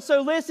soil. And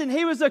so listen,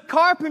 he was a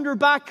carpenter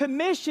by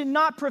commission,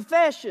 not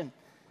profession.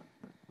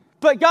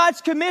 But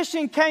God's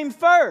commission came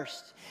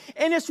first.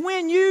 And it's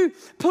when you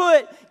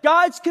put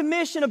God's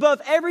commission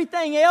above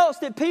everything else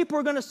that people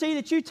are going to see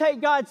that you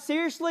take God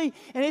seriously,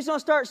 and He's going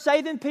to start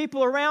saving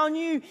people around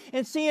you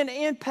and seeing an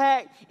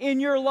impact in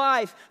your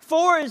life.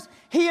 4 is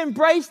He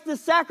embraced the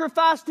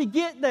sacrifice to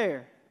get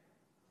there.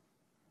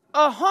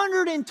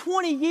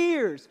 120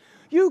 years.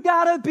 You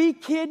got to be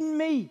kidding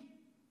me.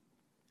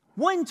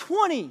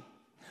 120.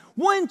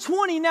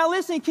 120. Now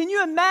listen, can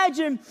you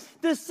imagine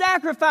the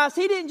sacrifice?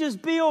 He didn't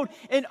just build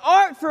an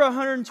ark for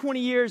 120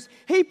 years.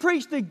 He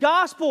preached the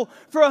gospel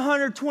for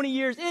 120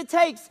 years. It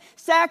takes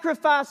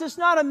sacrifice. It's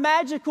not a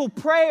magical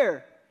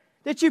prayer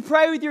that you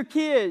pray with your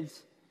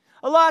kids.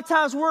 A lot of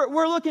times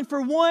we're looking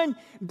for one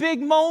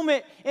big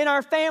moment in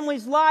our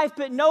family's life,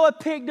 but Noah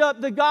picked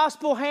up the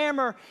gospel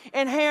hammer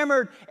and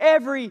hammered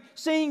every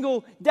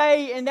single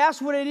day. And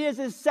that's what it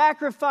is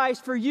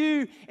sacrifice for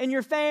you and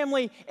your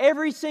family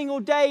every single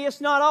day. It's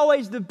not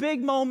always the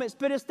big moments,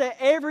 but it's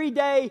the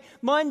everyday,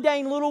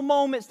 mundane little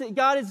moments that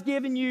God has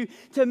given you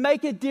to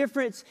make a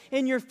difference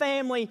in your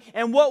family.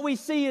 And what we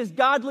see is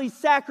godly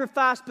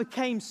sacrifice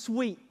became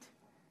sweet.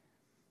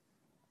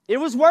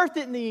 It was worth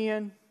it in the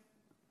end.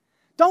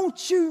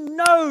 Don't you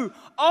know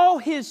all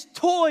his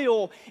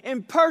toil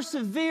and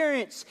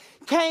perseverance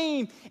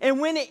came, and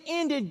when it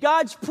ended,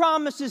 God's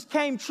promises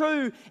came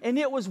true, and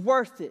it was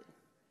worth it.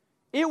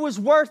 It was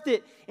worth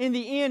it in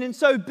the end. And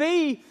so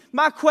B,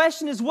 my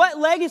question is, what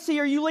legacy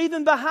are you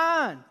leaving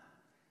behind?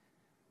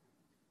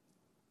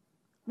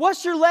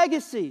 What's your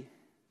legacy?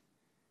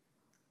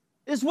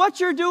 Is what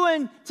you're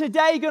doing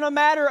today going to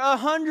matter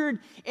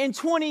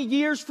 120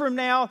 years from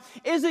now?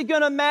 Is it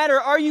going to matter?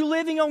 Are you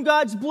living on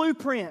God's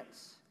blueprints?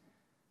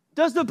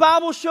 Does the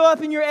Bible show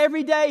up in your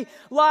everyday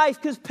life?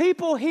 Because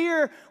people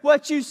hear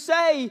what you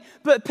say,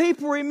 but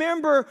people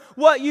remember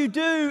what you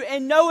do.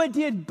 And Noah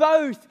did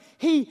both.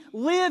 He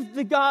lived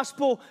the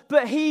gospel,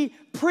 but he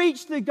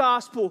preached the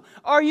gospel.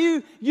 Are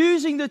you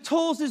using the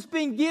tools that's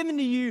been given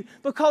to you?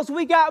 Because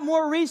we got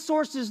more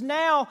resources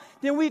now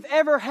than we've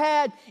ever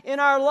had in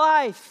our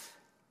life.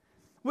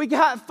 We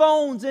got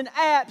phones and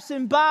apps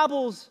and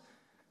Bibles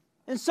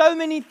and so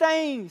many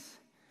things.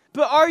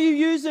 But are you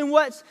using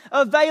what's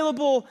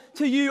available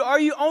to you? Are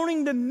you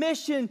owning the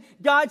mission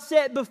God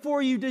set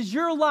before you? Does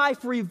your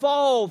life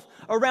revolve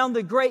around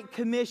the Great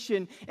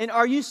Commission? And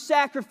are you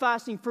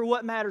sacrificing for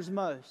what matters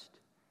most?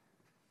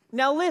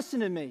 Now listen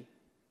to me.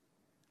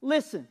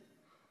 Listen.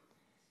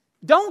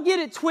 Don't get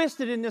it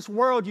twisted in this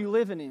world you're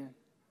living in.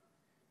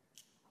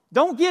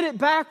 Don't get it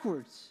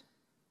backwards.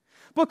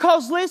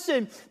 Because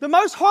listen, the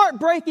most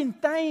heartbreaking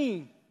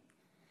thing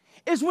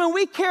is when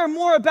we care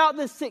more about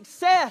the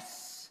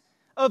success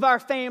of our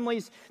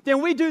families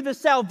than we do the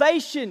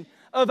salvation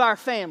of our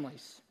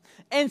families.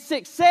 And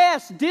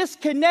success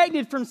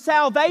disconnected from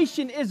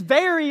salvation is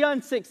very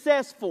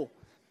unsuccessful.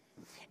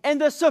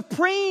 And the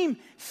supreme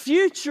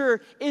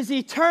future is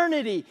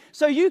eternity.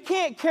 So you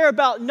can't care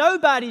about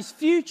nobody's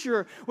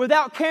future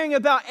without caring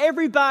about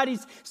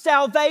everybody's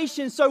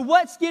salvation. So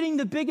what's getting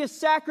the biggest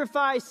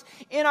sacrifice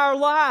in our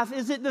life?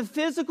 Is it the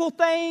physical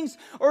things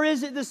or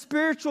is it the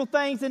spiritual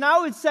things? And I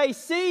would say,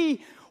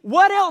 see,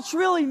 what else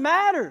really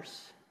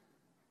matters?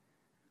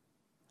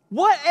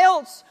 What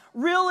else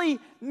really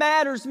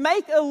matters?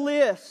 Make a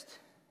list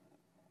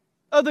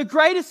of the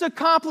greatest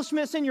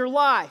accomplishments in your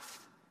life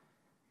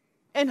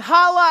and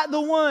highlight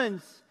the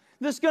ones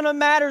that's going to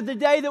matter the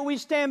day that we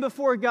stand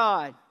before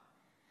God.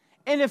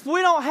 And if we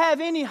don't have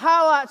any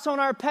highlights on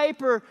our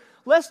paper,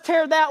 let's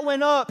tear that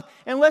one up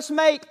and let's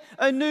make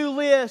a new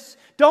list.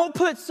 Don't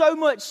put so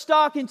much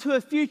stock into a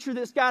future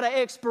that's got an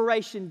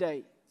expiration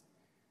date.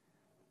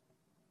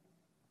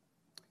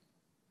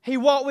 He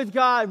walked with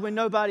God when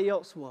nobody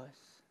else was.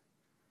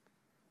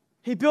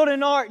 He built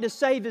an ark to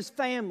save his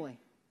family.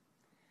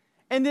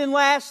 And then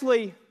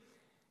lastly,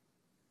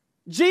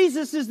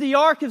 Jesus is the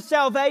ark of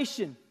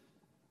salvation.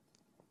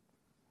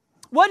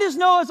 What does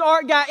Noah's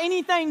ark got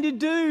anything to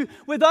do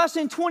with us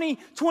in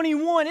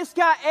 2021? It's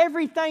got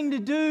everything to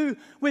do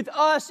with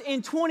us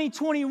in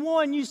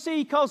 2021, you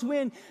see, because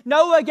when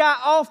Noah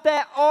got off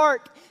that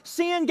ark,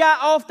 sin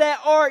got off that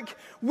ark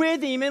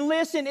with him. And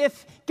listen,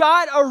 if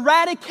God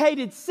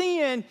eradicated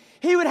sin,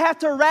 He would have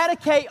to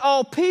eradicate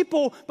all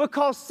people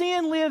because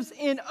sin lives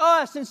in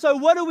us. And so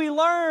what do we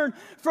learn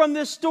from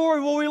this story?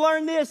 Well, we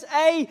learn this.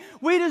 A,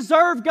 we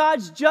deserve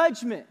God's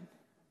judgment.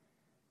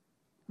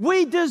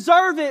 We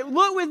deserve it.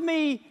 Look with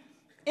me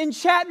in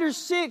chapter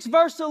 6,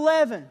 verse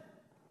 11.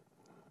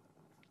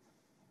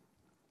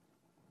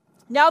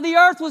 Now the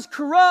earth was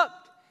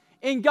corrupt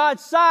in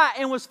God's sight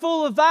and was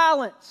full of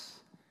violence.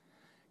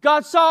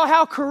 God saw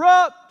how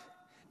corrupt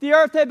the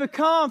earth had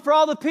become, for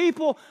all the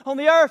people on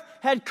the earth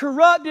had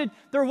corrupted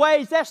their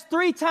ways. That's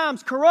 3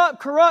 times corrupt,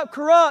 corrupt,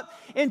 corrupt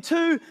in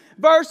 2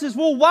 verses.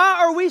 Well, why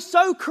are we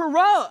so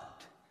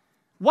corrupt?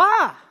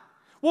 Why?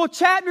 Well,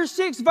 chapter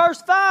 6,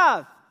 verse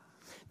 5.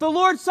 The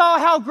Lord saw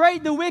how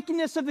great the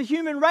wickedness of the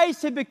human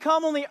race had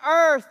become on the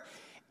earth.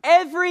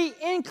 Every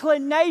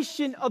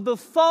inclination of the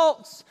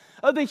faults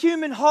of the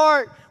human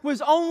heart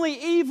was only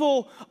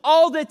evil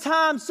all the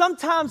time,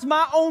 sometimes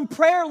my own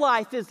prayer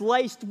life is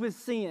laced with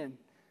sin.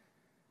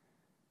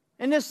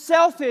 And it's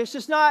selfish.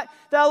 It's not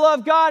that I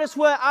love God, it's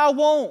what I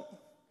want.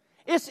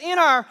 It's in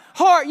our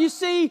heart. You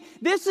see,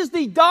 this is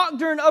the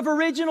doctrine of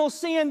original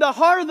sin. The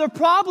heart of the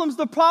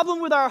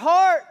problem with our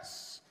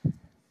hearts.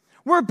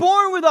 We're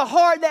born with a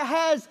heart that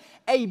has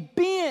a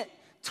bent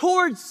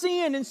towards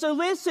sin. And so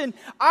listen,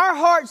 our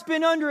heart's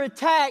been under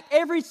attack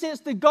ever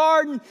since the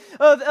garden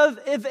of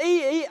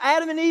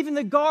Adam and Eve in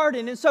the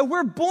garden. And so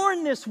we're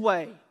born this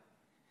way.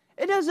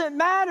 It doesn't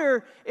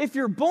matter if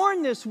you're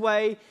born this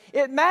way.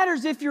 It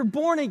matters if you're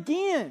born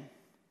again.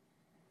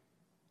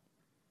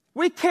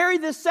 We carry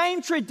the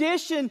same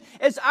tradition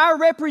as our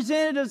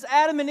representatives,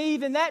 Adam and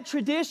Eve, and that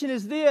tradition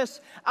is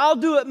this: I'll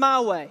do it my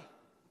way.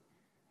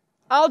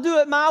 I'll do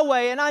it my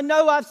way. And I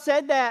know I've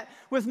said that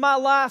with my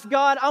life.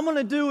 God, I'm going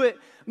to do it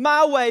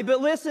my way.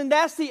 But listen,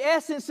 that's the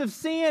essence of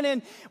sin.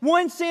 And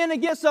one sin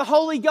against a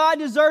holy God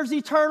deserves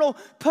eternal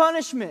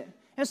punishment.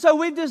 And so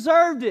we've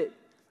deserved it.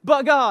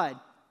 But God.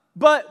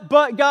 But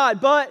God.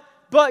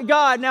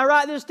 Now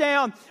write this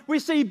down. We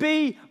see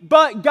B,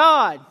 but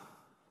God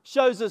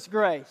shows us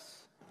grace.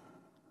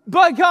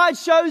 But God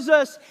shows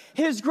us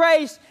His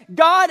grace.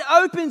 God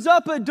opens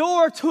up a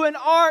door to an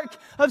ark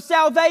of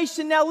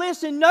salvation. Now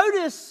listen,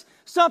 notice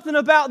something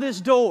about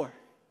this door.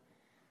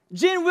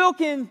 Jen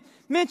Wilkin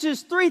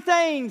mentions 3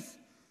 things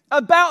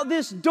about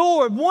this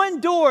door.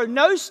 One door,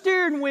 no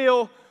steering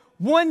wheel,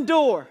 one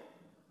door.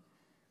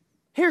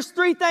 Here's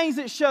 3 things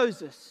it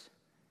shows us.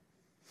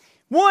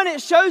 One,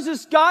 it shows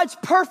us God's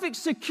perfect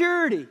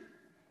security.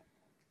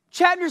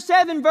 Chapter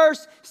 7,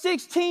 verse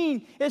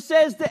 16, it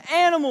says the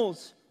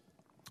animals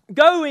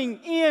going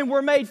in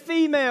were made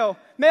female,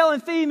 male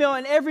and female,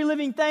 and every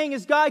living thing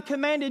as God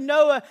commanded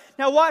Noah.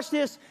 Now watch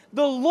this.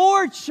 The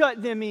Lord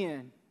shut them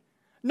in.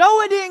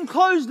 Noah didn't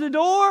close the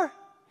door.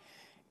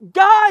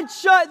 God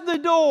shut the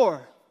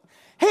door.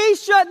 He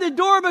shut the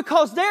door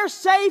because their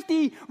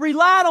safety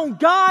relied on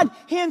God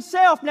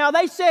Himself. Now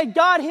they said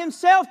God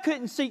Himself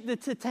couldn't sink the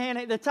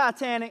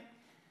Titanic,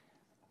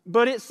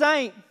 but it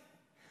sank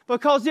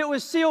because it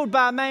was sealed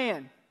by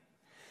man.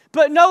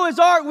 But Noah's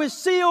Ark was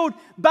sealed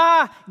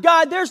by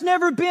God. There's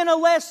never been a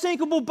less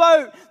sinkable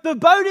boat. The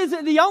boat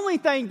isn't the only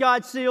thing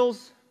God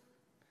seals.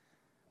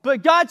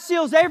 But God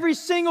seals every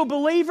single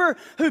believer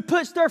who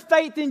puts their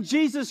faith in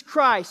Jesus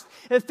Christ.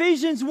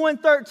 Ephesians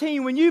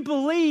 1:13, when you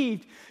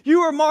believed, you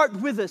were marked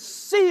with a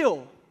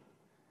seal,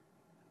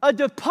 a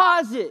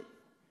deposit,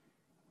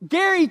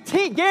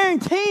 guaranteeing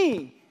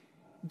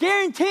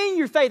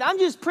your faith. I'm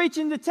just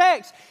preaching the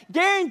text,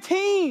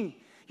 guaranteeing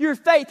your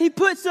faith. He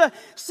puts a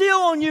seal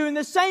on you in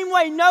the same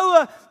way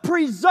Noah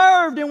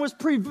preserved and was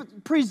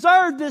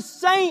preserved. The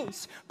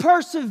saints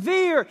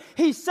persevere.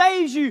 He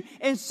saves you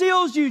and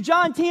seals you.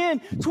 John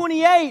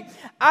 10:28,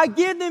 I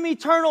give them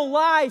eternal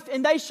life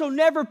and they shall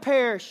never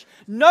perish.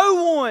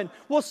 No one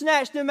will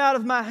snatch them out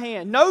of my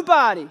hand.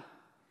 Nobody.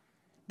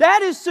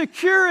 That is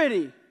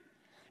security.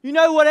 You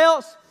know what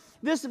else?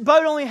 This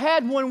boat only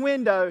had one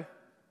window.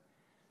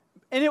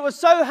 And it was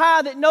so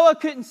high that Noah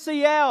couldn't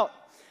see out.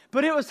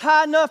 But it was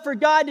high enough for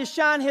God to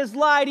shine His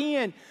light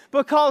in,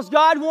 because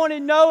God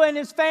wanted Noah and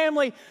his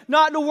family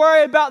not to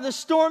worry about the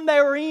storm they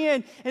were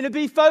in and to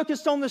be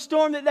focused on the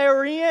storm that they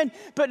were in,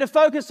 but to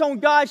focus on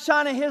God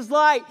shining His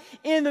light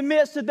in the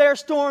midst of their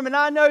storm. And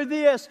I know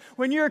this,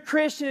 when you're a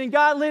Christian and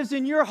God lives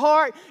in your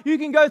heart, you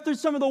can go through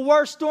some of the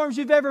worst storms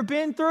you've ever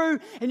been through,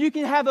 and you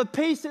can have a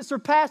peace that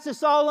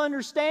surpasses all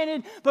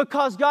understanding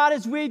because God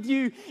is with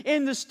you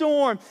in the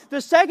storm.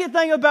 The second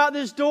thing about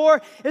this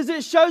door is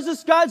it shows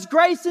us God's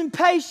grace and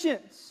patience.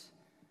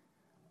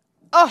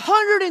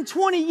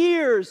 120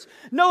 years,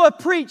 Noah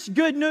preached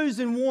good news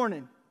and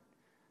warning.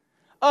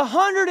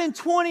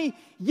 120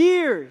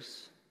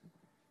 years.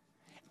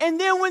 And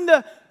then when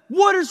the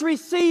waters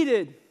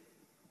receded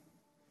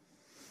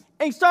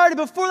and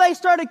before they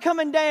started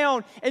coming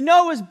down, and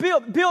Noah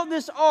built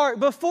this ark,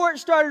 before it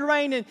started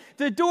raining,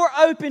 the door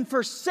opened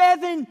for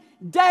 7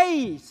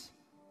 days.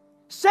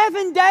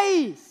 7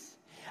 days.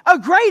 A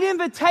great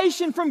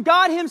invitation from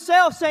God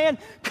Himself saying,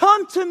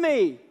 come to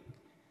me.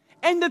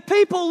 And the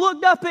people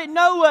looked up at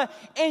Noah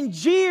and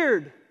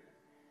jeered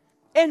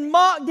and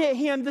mocked at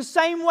him the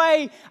same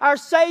way our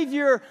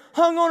Savior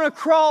hung on a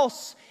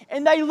cross,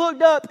 and they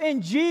looked up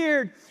and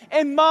jeered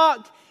and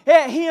mocked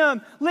at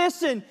Him.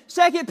 Listen,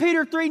 2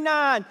 Peter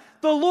 3:9,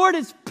 the Lord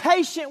is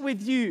patient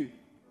with you,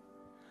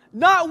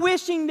 not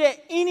wishing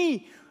that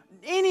any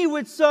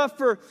would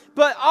suffer,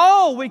 but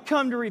all would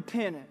come to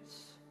repentance.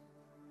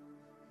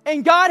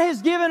 And God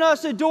has given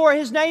us a door.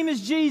 His name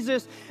is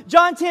Jesus.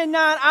 John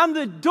 10:9, I'm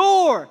the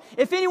door.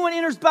 If anyone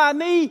enters by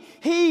me,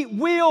 he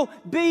will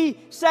be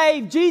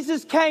saved.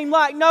 Jesus came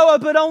like Noah,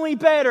 but only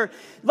better.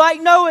 Like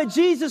Noah,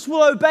 Jesus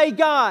will obey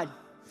God.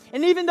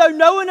 And even though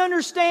no one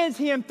understands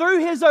Him,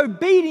 through His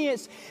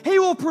obedience, He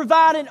will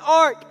provide an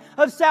ark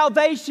of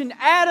salvation.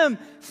 Adam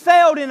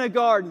failed in a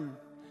garden.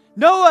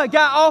 Noah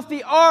got off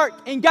the ark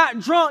and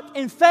got drunk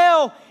and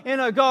fell in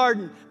a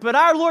garden. But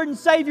our Lord and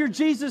Savior,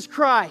 Jesus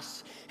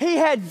Christ, He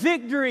had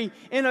victory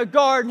in a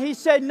garden. He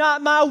said,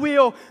 not my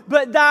will,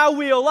 but thy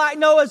will. Like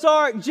Noah's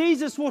ark,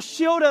 Jesus will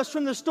shield us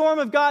from the storm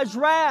of God's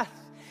wrath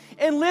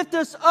and lift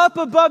us up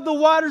above the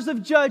waters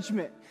of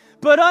judgment.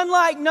 But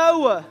unlike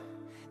Noah,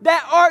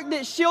 that ark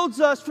that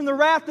shields us from the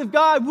wrath of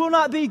God will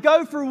not be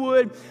gopher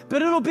wood,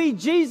 but it'll be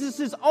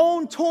Jesus'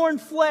 own torn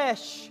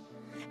flesh.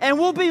 And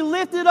we'll be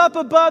lifted up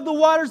above the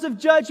waters of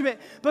judgment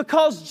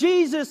because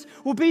Jesus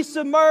will be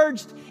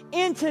submerged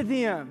into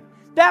them.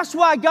 That's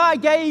why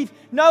God gave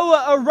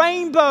Noah a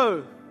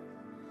rainbow.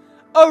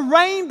 A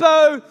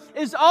rainbow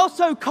is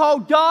also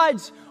called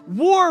God's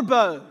war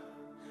bow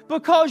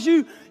because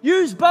you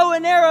use bow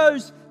and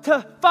arrows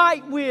to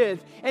fight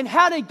with. And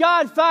how did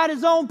God fight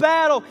His own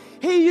battle?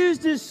 He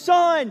used His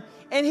Son,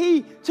 and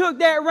He took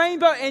that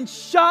rainbow and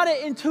shot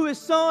it into His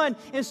Son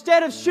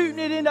instead of shooting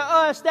it into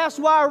us. That's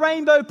why a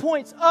rainbow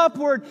points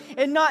upward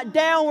and not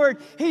downward.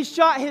 He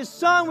shot His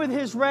Son with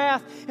His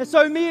wrath, and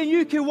so me and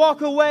you can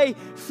walk away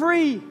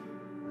free.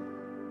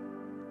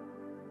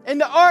 And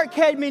the ark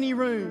had many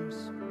rooms.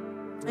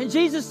 And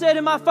Jesus said,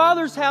 in my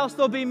Father's house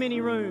there'll be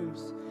many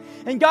rooms.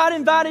 And God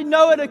invited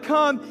Noah to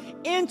come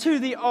into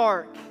the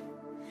ark.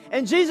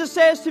 And Jesus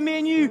says to me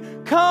and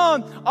you,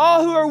 come,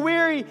 all who are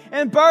weary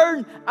and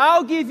burdened,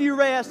 I'll give you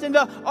rest. And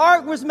the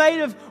ark was made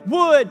of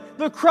wood.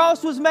 The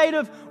cross was made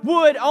of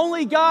wood.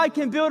 Only God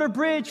can build a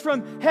bridge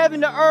from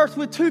heaven to earth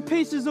with 2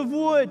 pieces of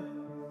wood.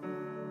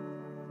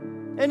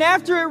 And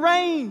after it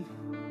rained,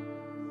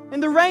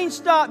 and the rain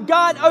stopped,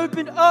 God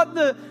opened up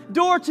the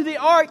door to the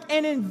ark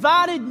and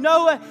invited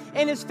Noah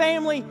and his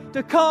family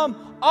to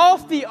come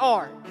off the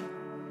ark.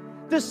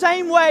 The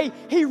same way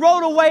He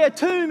rolled away a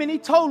tomb and He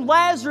told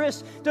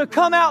Lazarus to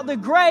come out the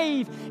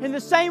grave. In the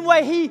same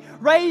way He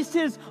raised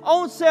His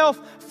own self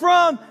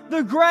from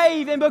the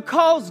grave. And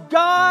because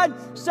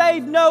God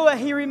saved Noah,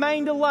 he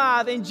remained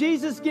alive. And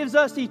Jesus gives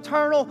us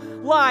eternal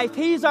life.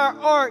 He's our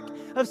ark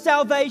of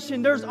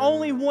salvation. There's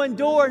only one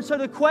door. And so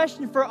the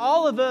question for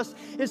all of us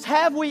is,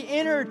 have we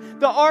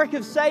entered the ark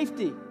of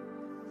safety?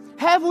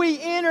 Have we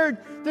entered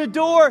the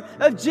door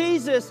of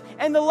Jesus?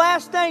 And the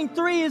last thing,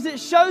 3, is it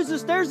shows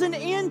us there's an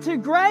end to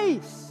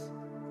grace.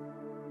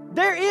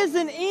 There is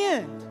an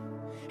end.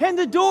 And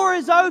the door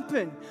is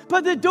open.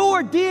 But the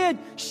door did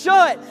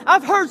shut.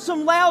 I've heard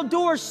some loud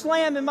doors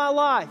slam in my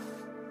life.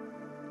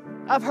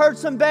 I've heard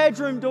some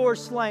bedroom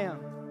doors slam.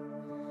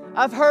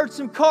 I've heard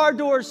some car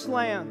doors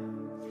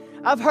slam.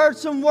 I've heard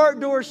some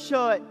work doors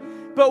shut.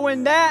 But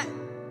when that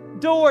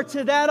door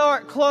to that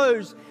ark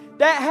closed,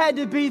 that had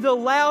to be the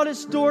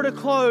loudest door to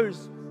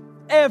close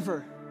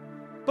ever,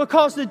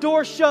 because the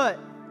door shut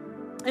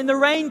and the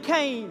rain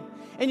came,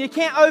 and you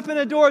can't open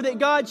a door that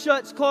God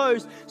shuts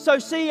closed. So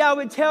see, I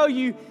would tell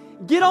you,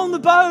 get on the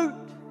boat.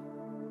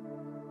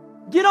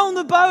 Get on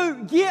the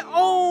boat. Get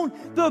on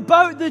the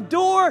boat. The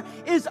door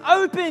is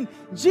open.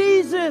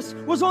 Jesus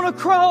was on a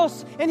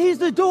cross and He's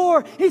the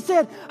door. He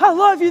said, I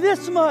love you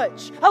this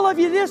much. I love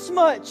you this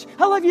much.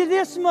 I love you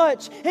this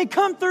much. And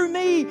come through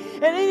me.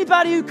 And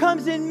anybody who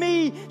comes in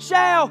me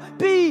shall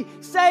be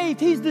saved.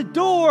 He's the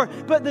door,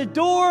 but the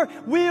door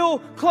will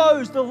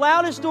close. The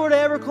loudest door to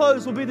ever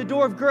close will be the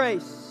door of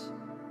grace.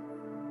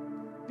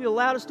 It'll be the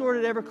loudest door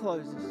that ever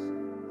closes.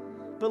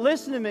 But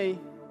listen to me.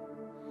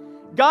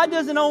 God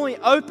doesn't only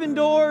open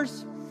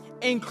doors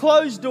and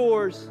close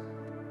doors.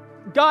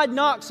 God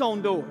knocks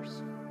on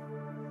doors.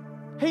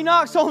 He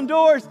knocks on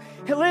doors.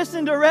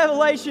 Listen to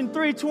Revelation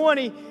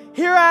 3:20.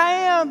 Here I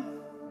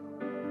am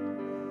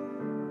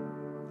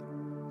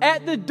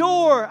at the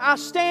door. I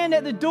stand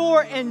at the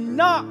door and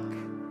knock.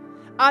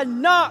 I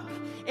knock,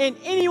 and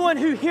anyone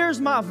who hears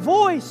my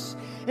voice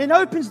and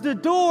opens the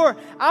door,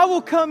 I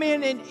will come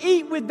in and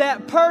eat with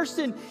that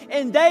person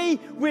and they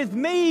with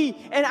me,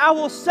 and I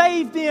will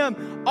save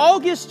them.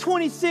 August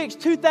 26,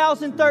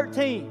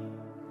 2013.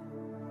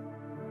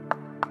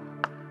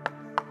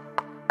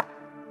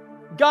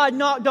 God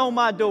knocked on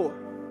my door.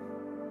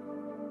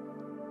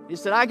 He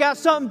said, I got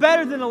something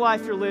better than the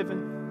life you're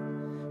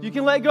living. You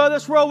can let go of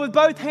this world with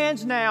both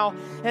hands now.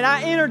 And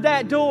I entered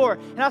that door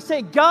and I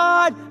said,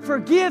 God,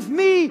 forgive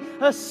me,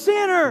 a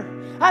sinner.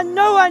 I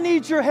know I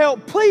need your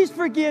help. Please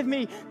forgive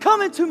me.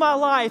 Come into my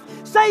life.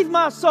 Save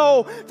my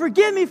soul.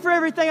 Forgive me for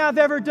everything I've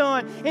ever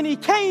done. And He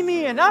came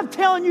in. I'm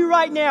telling you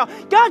right now,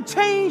 God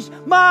changed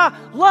my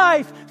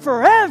life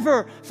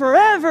forever,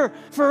 forever,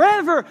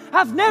 forever.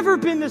 I've never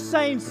been the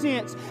same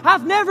since.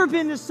 I've never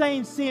been the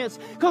same since.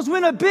 Because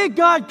when a big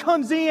God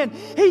comes in,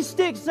 He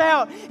sticks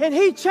out. And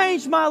He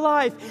changed my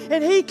life.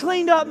 And He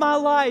cleaned up my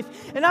life.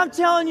 And I'm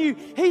telling you,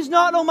 He's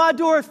knocked on my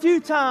door a few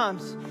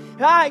times.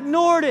 I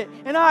ignored it,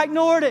 and I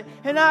ignored it,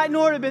 and I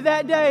ignored it. But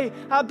that day,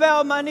 I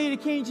bowed my knee to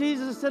King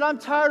Jesus and said, I'm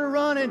tired of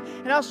running,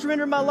 and I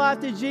surrendered my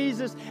life to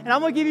Jesus. And I'm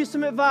going to give you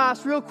some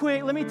advice real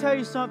quick. Let me tell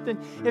you something.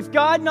 If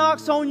God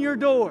knocks on your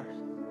door,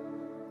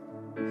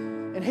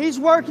 and He's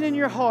working in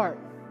your heart,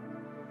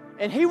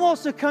 and He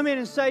wants to come in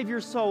and save your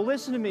soul,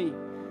 listen to me.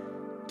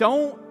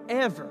 Don't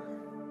ever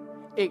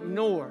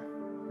ignore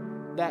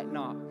that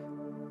knock.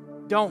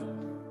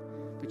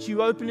 Don't. But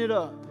you open it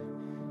up.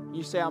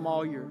 You say, I'm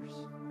all yours.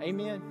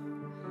 Amen.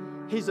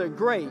 He's a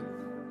great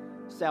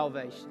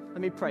salvation.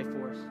 Let me pray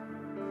for us.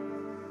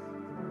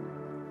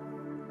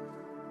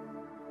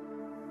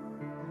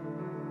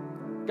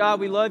 God,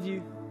 we love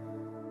you.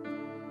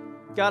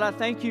 God, I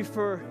thank you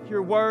for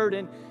your word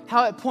and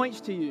how it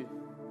points to you.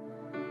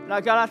 Now,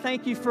 God, I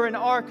thank you for an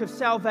ark of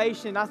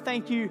salvation. I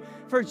thank you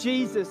for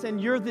Jesus,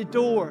 and you're the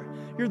door.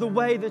 You're the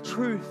way, the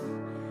truth,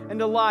 and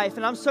the life.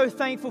 And I'm so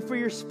thankful for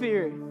your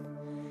Spirit.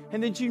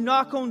 And that you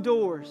knock on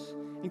doors.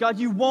 And God,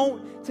 you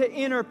want to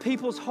enter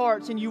people's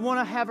hearts, and you want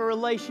to have a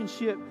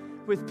relationship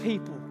with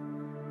people.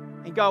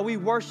 And God, we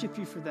worship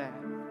you for that.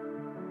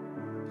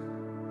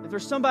 If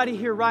there's somebody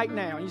here right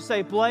now, and you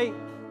say, Blake,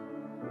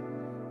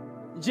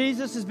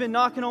 Jesus has been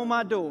knocking on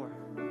my door,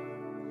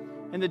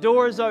 and the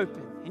door is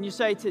open, and you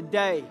say,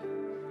 today,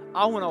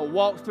 I want to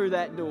walk through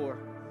that door,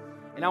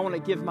 and I want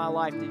to give my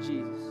life to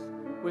Jesus.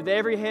 With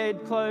every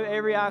head closed,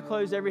 every eye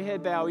closed, every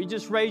head bowed, you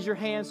just raise your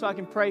hand so I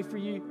can pray for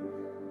you.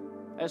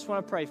 I just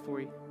want to pray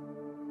for you.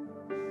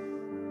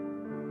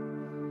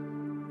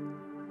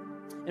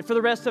 And for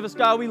the rest of us,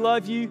 God, we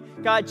love you.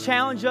 God,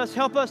 challenge us.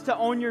 Help us to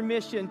own your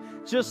mission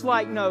just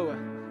like Noah.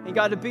 And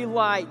God, to be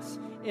lights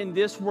in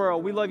this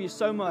world. We love you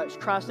so much.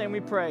 In Christ's name we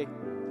pray.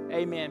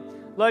 Amen.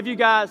 Love you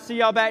guys. See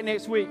y'all back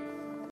next week.